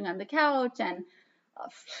been sleeping on the couch and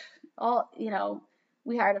all, you know,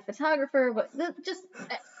 we hired a photographer, but just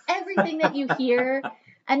everything that you hear.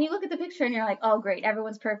 And you look at the picture and you're like, oh, great.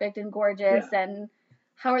 Everyone's perfect and gorgeous. Yeah. And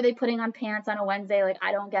how are they putting on pants on a Wednesday? Like,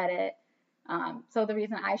 I don't get it. So the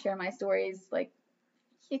reason I share my stories, like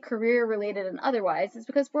career related and otherwise, is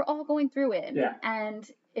because we're all going through it. Yeah. And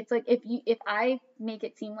it's like, if I make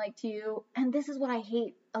it seem like to you, and this is what I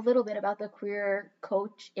hate a little bit about the career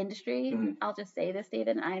coach industry. Mm-hmm. I'll just say this,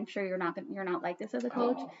 David, and I'm sure you're not like this as a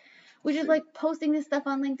coach. Which is like posting this stuff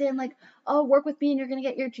on LinkedIn, like, oh, work with me and you're going to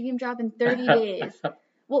get your dream job in 30 days.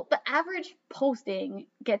 Well, the average posting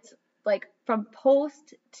gets like from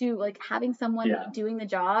post to like having someone doing the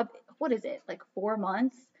job what is it, like 4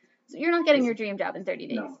 months? So you're not getting your dream job in 30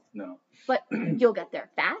 days. No. But you'll get there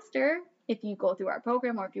faster if you go through our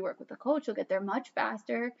program, or if you work with a coach, you'll get there much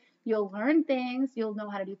faster. You'll learn things. You'll know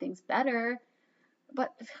how to do things better.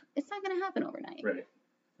 But it's not going to happen overnight.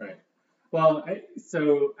 Right. Well,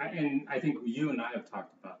 I think you and I have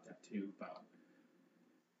talked about that too, about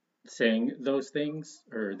saying those things,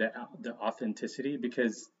 or the authenticity,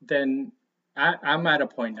 because then I'm at a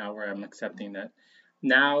point now where I'm accepting that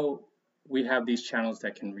now we have these channels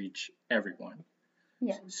that can reach everyone.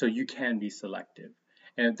 Yeah. So you can be selective.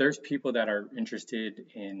 And if there's people that are interested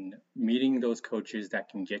in meeting those coaches that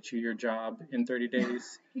can get you your job in 30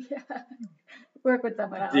 days, work with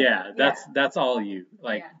someone else. Yeah, that's all you.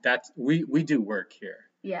 Like that's we do work here.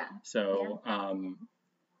 Yeah. So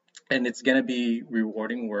and it's gonna be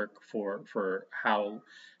rewarding work for how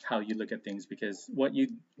you look at things, because what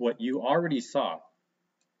you already saw,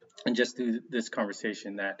 and just through this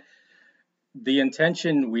conversation, that the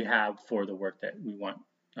intention we have for the work that we want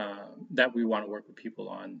to work with people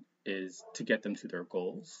on is to get them to their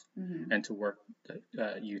goals, and to work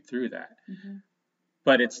you through that.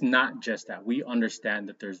 But it's not just that. We understand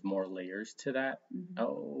that there's more layers to that.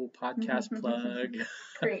 Oh, podcast plug.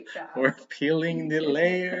 Great job. We're peeling the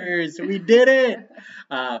layers. We did it.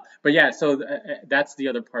 But yeah, so that's the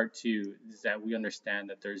other part too, is that we understand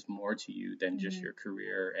that there's more to you than just your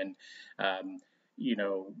career. And,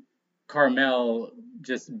 Carmel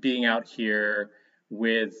just being out here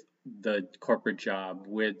with the corporate job,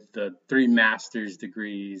 with the 3 master's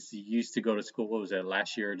degrees. You used to go to school, what was it,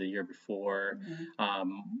 last year or the year before,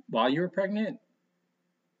 while you were pregnant?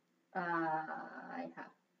 I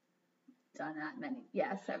have done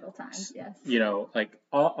that several times, yes. Like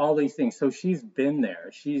all these things. So she's been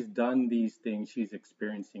there. She's done these things. She's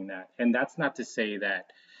experiencing that. And that's not to say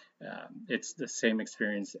that it's the same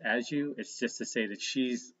experience as you. It's just to say that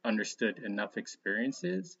she's understood enough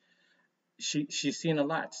experiences. She's seen a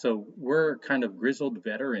lot. So we're kind of grizzled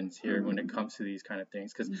veterans here when it comes to these kind of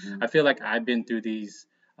things, because I feel like I've been through these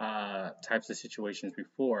types of situations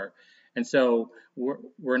before. And so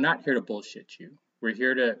we're not here to bullshit you. We're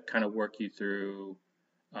here to kind of work you through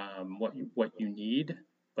what you need.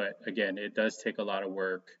 But again, it does take a lot of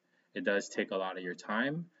work. It does take a lot of your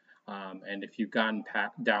time. And if you've gotten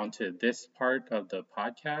down to this part of the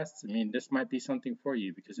podcast, I mean, this might be something for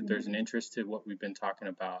you, because if there's an interest to what we've been talking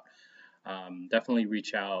about, definitely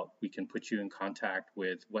reach out. We can put you in contact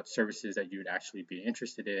with what services that you'd actually be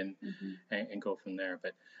interested in, and go from there.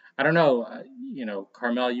 But I don't know,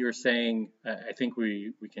 Carmel, you were saying, I think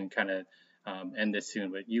we can kind of end this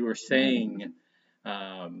soon, but you were saying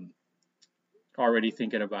already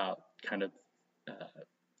thinking about kind of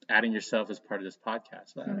adding yourself as part of this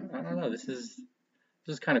podcast. I don't know. This is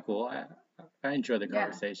kind of cool. I enjoy the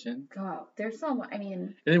conversation. God, there's so much. I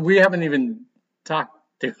mean, we haven't even talked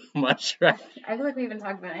too much, right? I feel like we even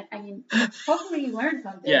talked about it. I mean, hopefully you learned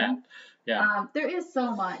something. Yeah. There is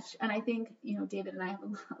so much, and I think David and I have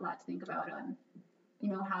a lot to think about on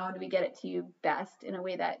how do we get it to you best in a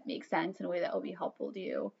way that makes sense, in a way that will be helpful to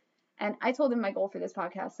you. And I told him my goal for this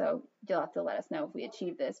podcast, so you'll have to let us know if we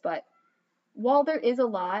achieve this. But while there is a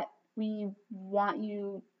lot, we want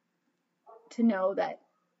you to know that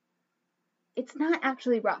it's not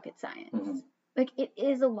actually rocket science. Like, it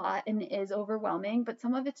is a lot and it is overwhelming, but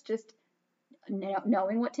some of it's just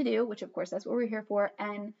knowing what to do, which of course that's what we're here for,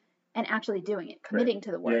 and actually doing it, committing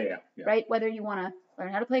to the work, right? Whether you want to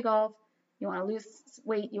learn how to play golf, you want to lose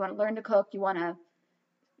weight, you want to learn to cook, you want to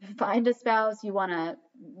find a spouse, you want to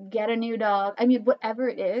get a new dog. I mean, whatever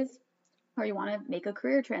it is, or you want to make a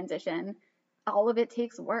career transition, all of it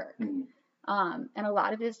takes work. And a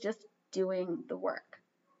lot of it is just doing the work.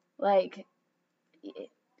 Like,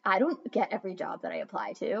 I don't get every job that I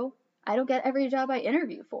apply to. I don't get every job I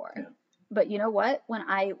interview for. But you know what? When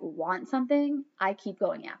I want something, I keep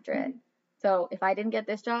going after it. So if I didn't get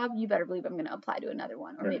this job, you better believe I'm going to apply to another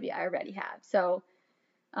one, or maybe I already have. So,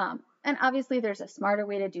 and obviously there's a smarter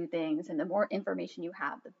way to do things, and the more information you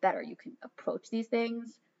have, the better you can approach these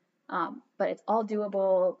things. But it's all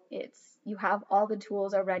doable. You have all the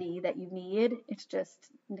tools already that you need. It's just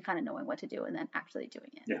kind of knowing what to do and then actually doing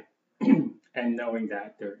it. Yeah. And knowing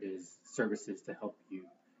that there is services to help you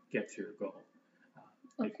get to your goal.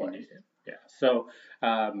 Of course. Yeah. So,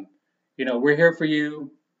 we're here for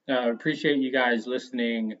you. Appreciate you guys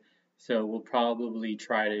listening. So we'll probably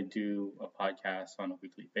try to do a podcast on a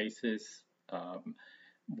weekly basis.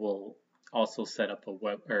 We'll also set up a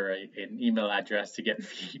web or an email address to get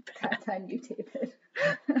feedback. That's on you, David.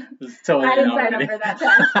 Totally I didn't sign up for that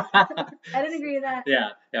test. I didn't agree to that.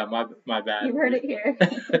 Yeah, my bad. You've heard it here.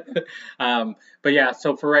 But yeah,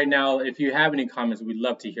 so for right now, if you have any comments, we'd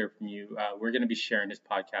love to hear from you. We're going to be sharing this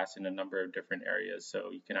podcast in a number of different areas,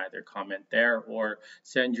 so you can either comment there or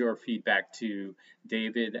send your feedback to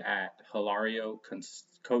David at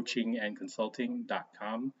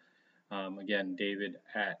hilariocoachingandconsulting.com. Again, David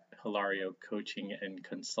at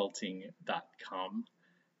hilariocoachingandconsulting.com.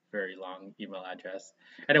 Very long email address.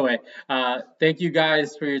 Anyway, thank you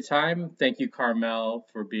guys for your time. Thank you, Carmel,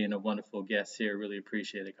 for being a wonderful guest here. Really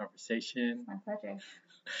appreciate the conversation. My pleasure.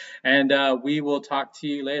 And we will talk to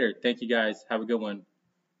you later. Thank you guys. Have a good one.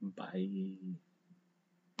 Bye.